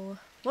we'll...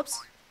 Whoops.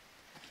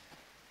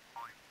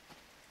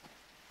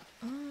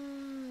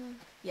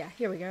 Yeah,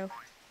 here we go.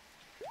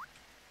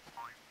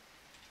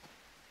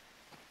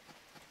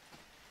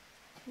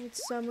 Need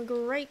some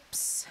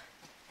grapes.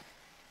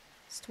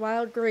 Just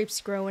wild grapes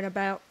growing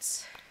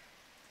about.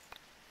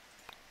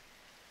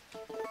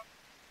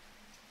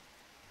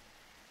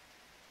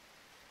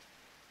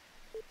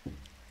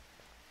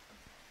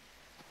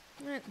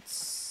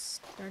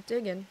 Let's start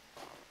digging.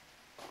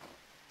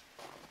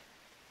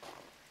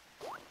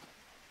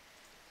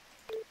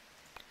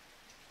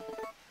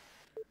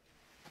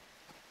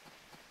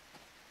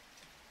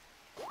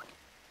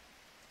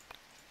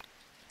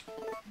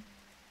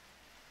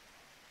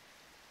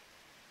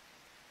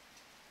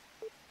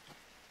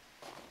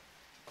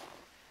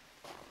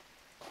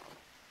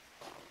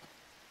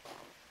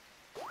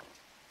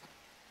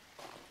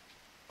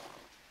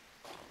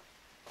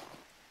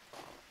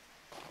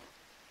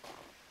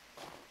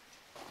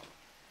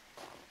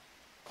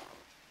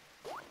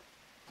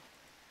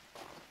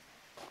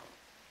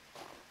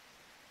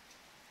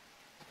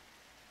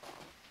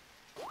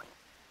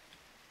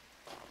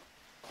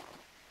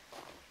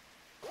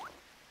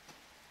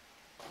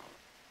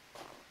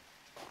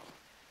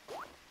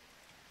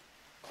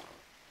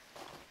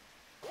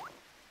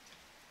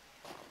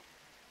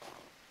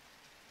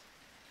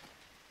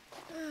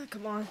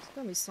 Come on, there's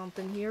gotta be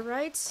something here,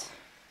 right?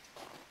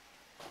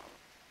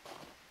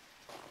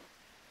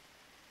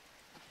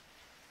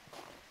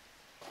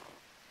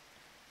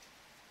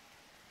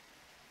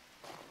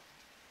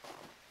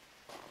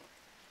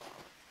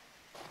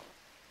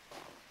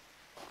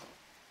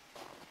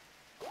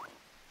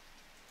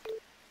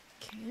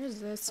 Okay,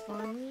 here's this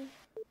finally.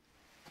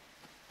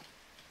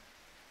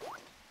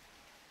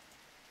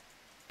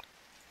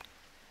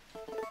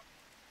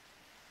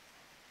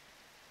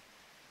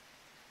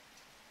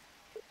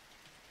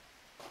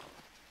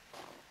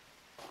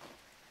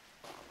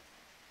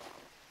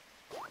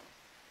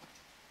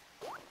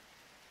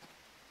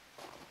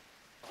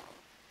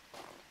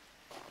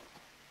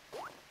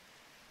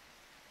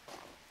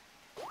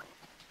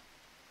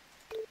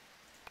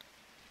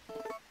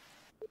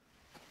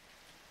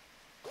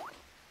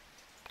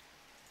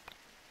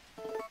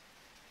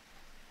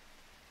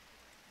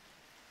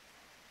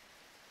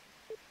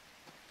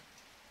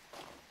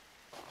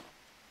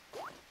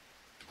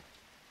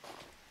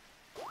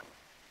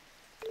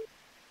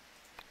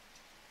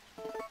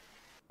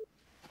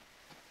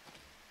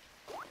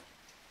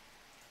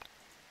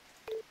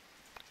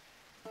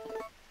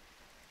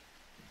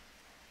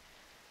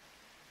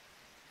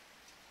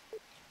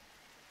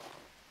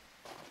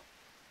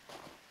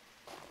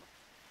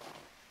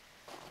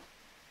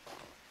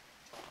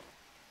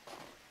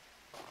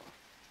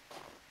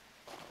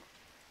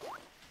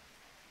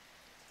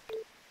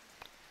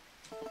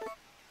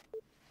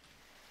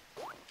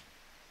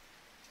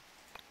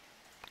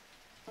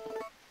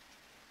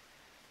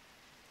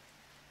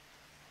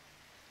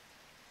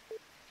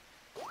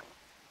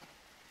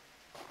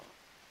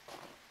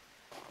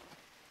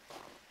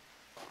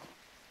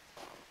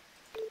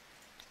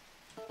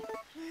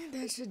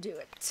 That should do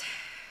it.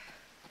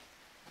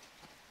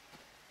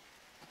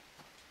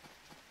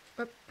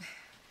 Oop.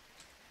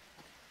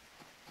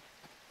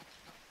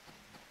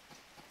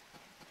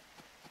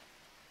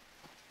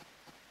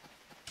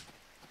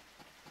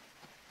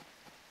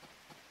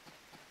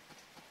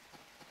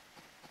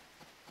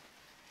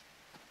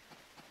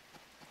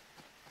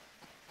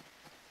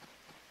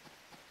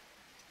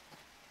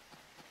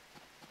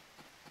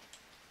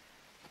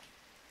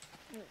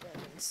 Put that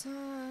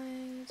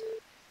inside.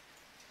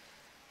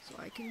 So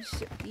I can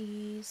ship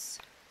these.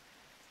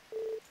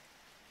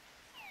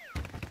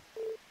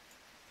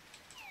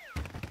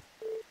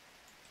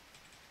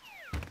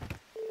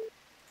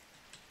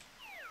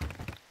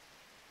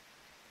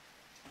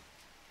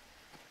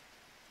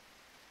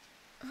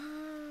 What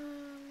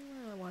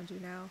do I want to do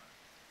now?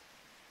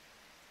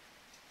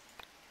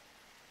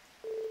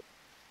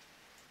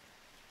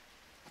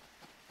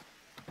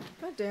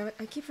 God damn it,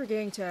 I keep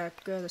forgetting to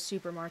go to the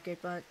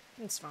supermarket, but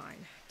it's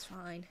fine. It's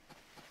fine.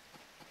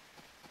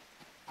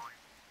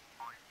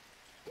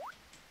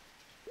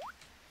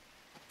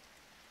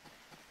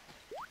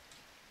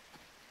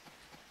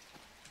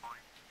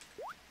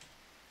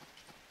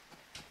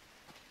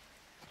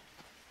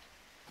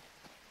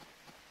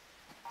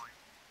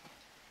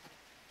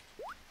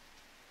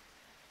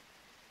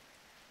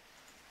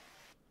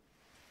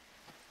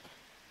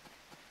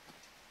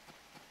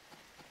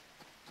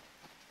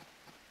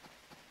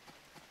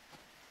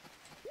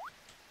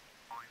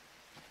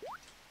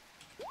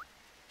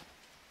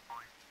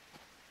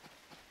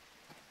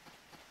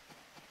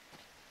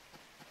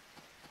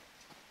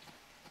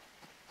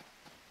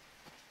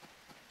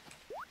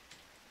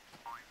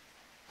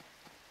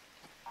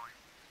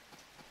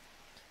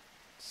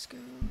 Let's go.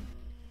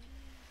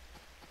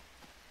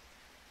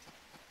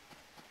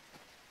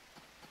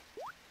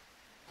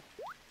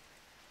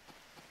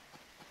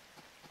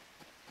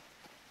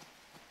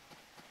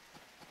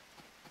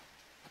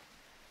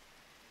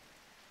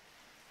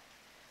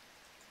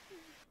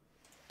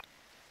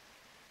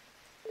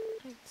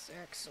 Let's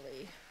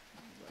actually,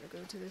 I'm gonna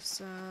go to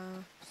this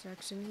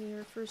section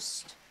here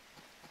first.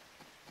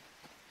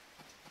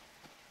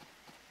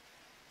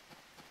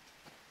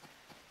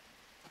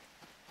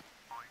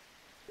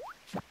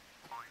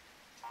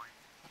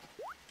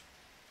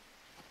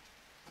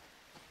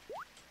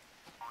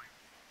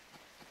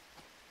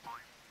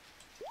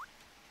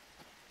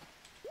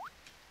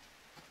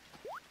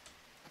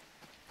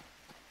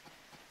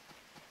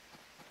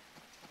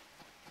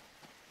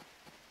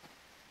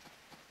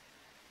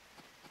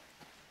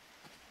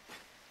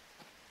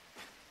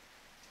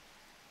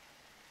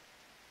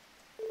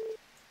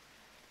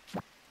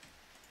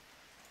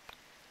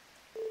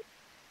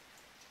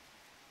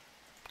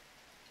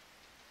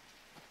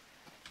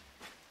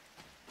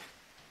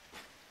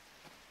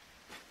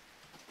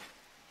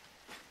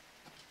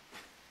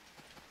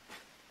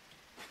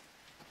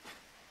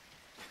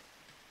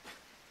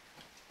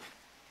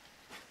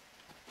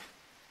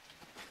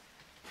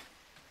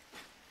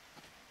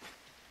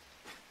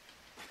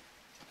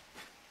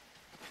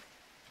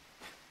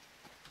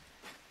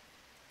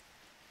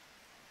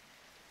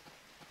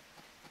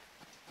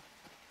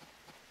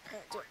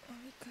 Don't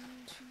want me come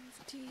too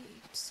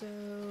fatigued,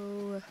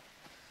 so...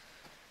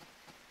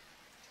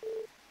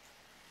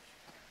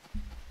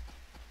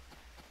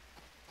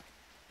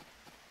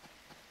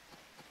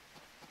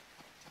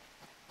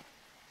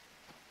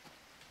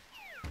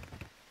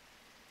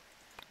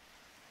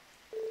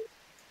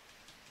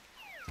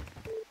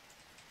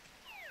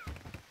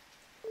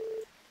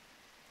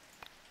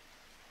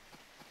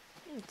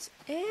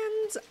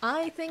 And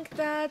I think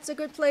that's a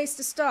good place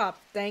to stop.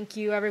 Thank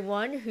you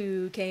everyone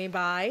who came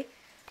by.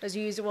 As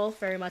usual,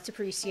 very much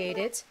appreciate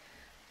it.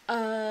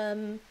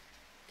 No,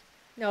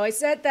 I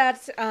said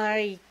that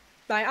my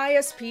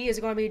ISP is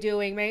going to be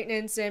doing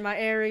maintenance in my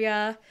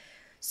area.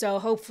 So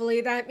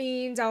hopefully that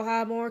means I'll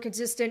have more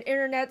consistent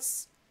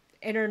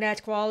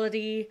internet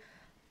quality.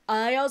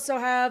 I also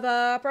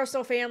have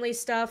personal family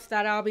stuff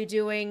that I'll be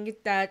doing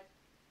that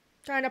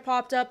kind of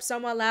popped up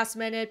somewhat last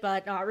minute,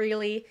 but not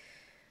really.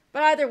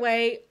 But either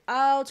way,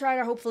 I'll try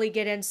to hopefully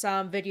get in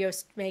some video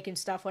making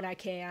stuff when I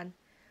can.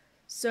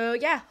 So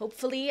yeah,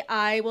 hopefully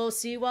I will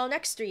see you all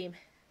next stream.